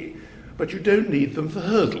hockey, but you don't need them for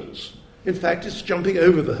hurdles. In fact, it's jumping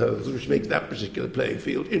over the hurdles which makes that particular playing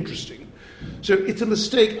field interesting. So it's a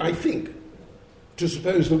mistake, I think, to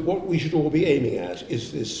suppose that what we should all be aiming at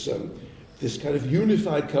is this kind of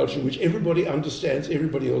unified culture in which everybody understands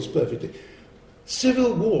everybody else perfectly.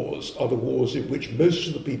 Civil wars are the wars in which most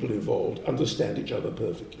of the people involved understand each other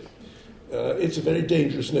perfectly. It's a very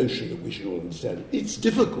dangerous notion that we should all understand it. It's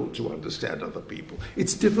difficult to understand other people.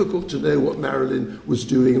 It's difficult to know what Marilyn was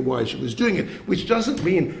doing and why she was doing it, which doesn't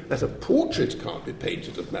mean that a portrait can't be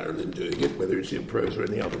painted of Marilyn doing it, whether it's in prose or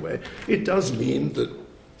any other way. It does mean that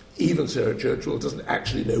even Sarah Churchwell doesn't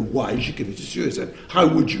actually know why she committed suicide. How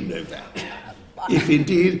would you know that? if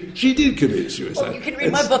indeed she did commit suicide. Well, you can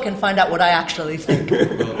read my book and find out what I actually think.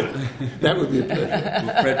 That would be a pleasure.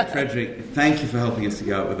 Well, Frederic, thank you for helping us to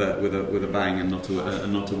go out with a bang and not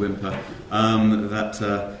a whimper.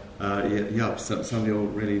 Some of your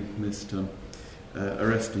really most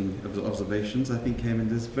arresting observations, I think, came in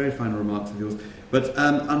this very fine remarks of yours. But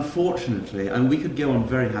unfortunately, and we could go on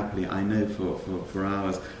very happily, I know, for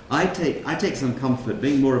hours. I take some comfort,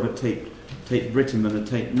 being more of a Tate Britain than a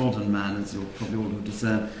Tate modern man, as you'll probably all have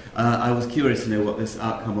discerned. I was curious to know what this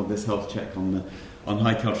outcome of this health check on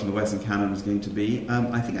high culture in the Western Canon was going to be.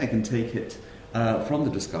 I think I can take it from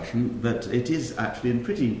the discussion that it is actually in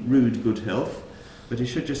pretty rude good health, but you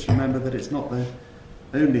should just remember that it's not the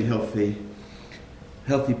only healthy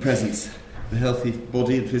presence, the healthy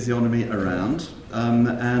body and physiognomy around.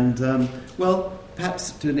 Well,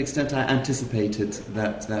 perhaps to an extent I anticipated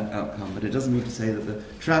that outcome, but it doesn't mean to say that the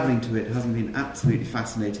travelling to it hasn't been absolutely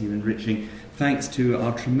fascinating and enriching, thanks to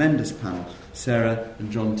our tremendous panel, Sarah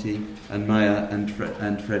and Jonty and Maya and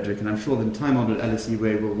Frederic, and I'm sure that in time-honoured LSE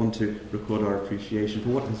way we'll want to record our appreciation for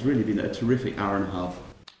what has really been a terrific hour and a half.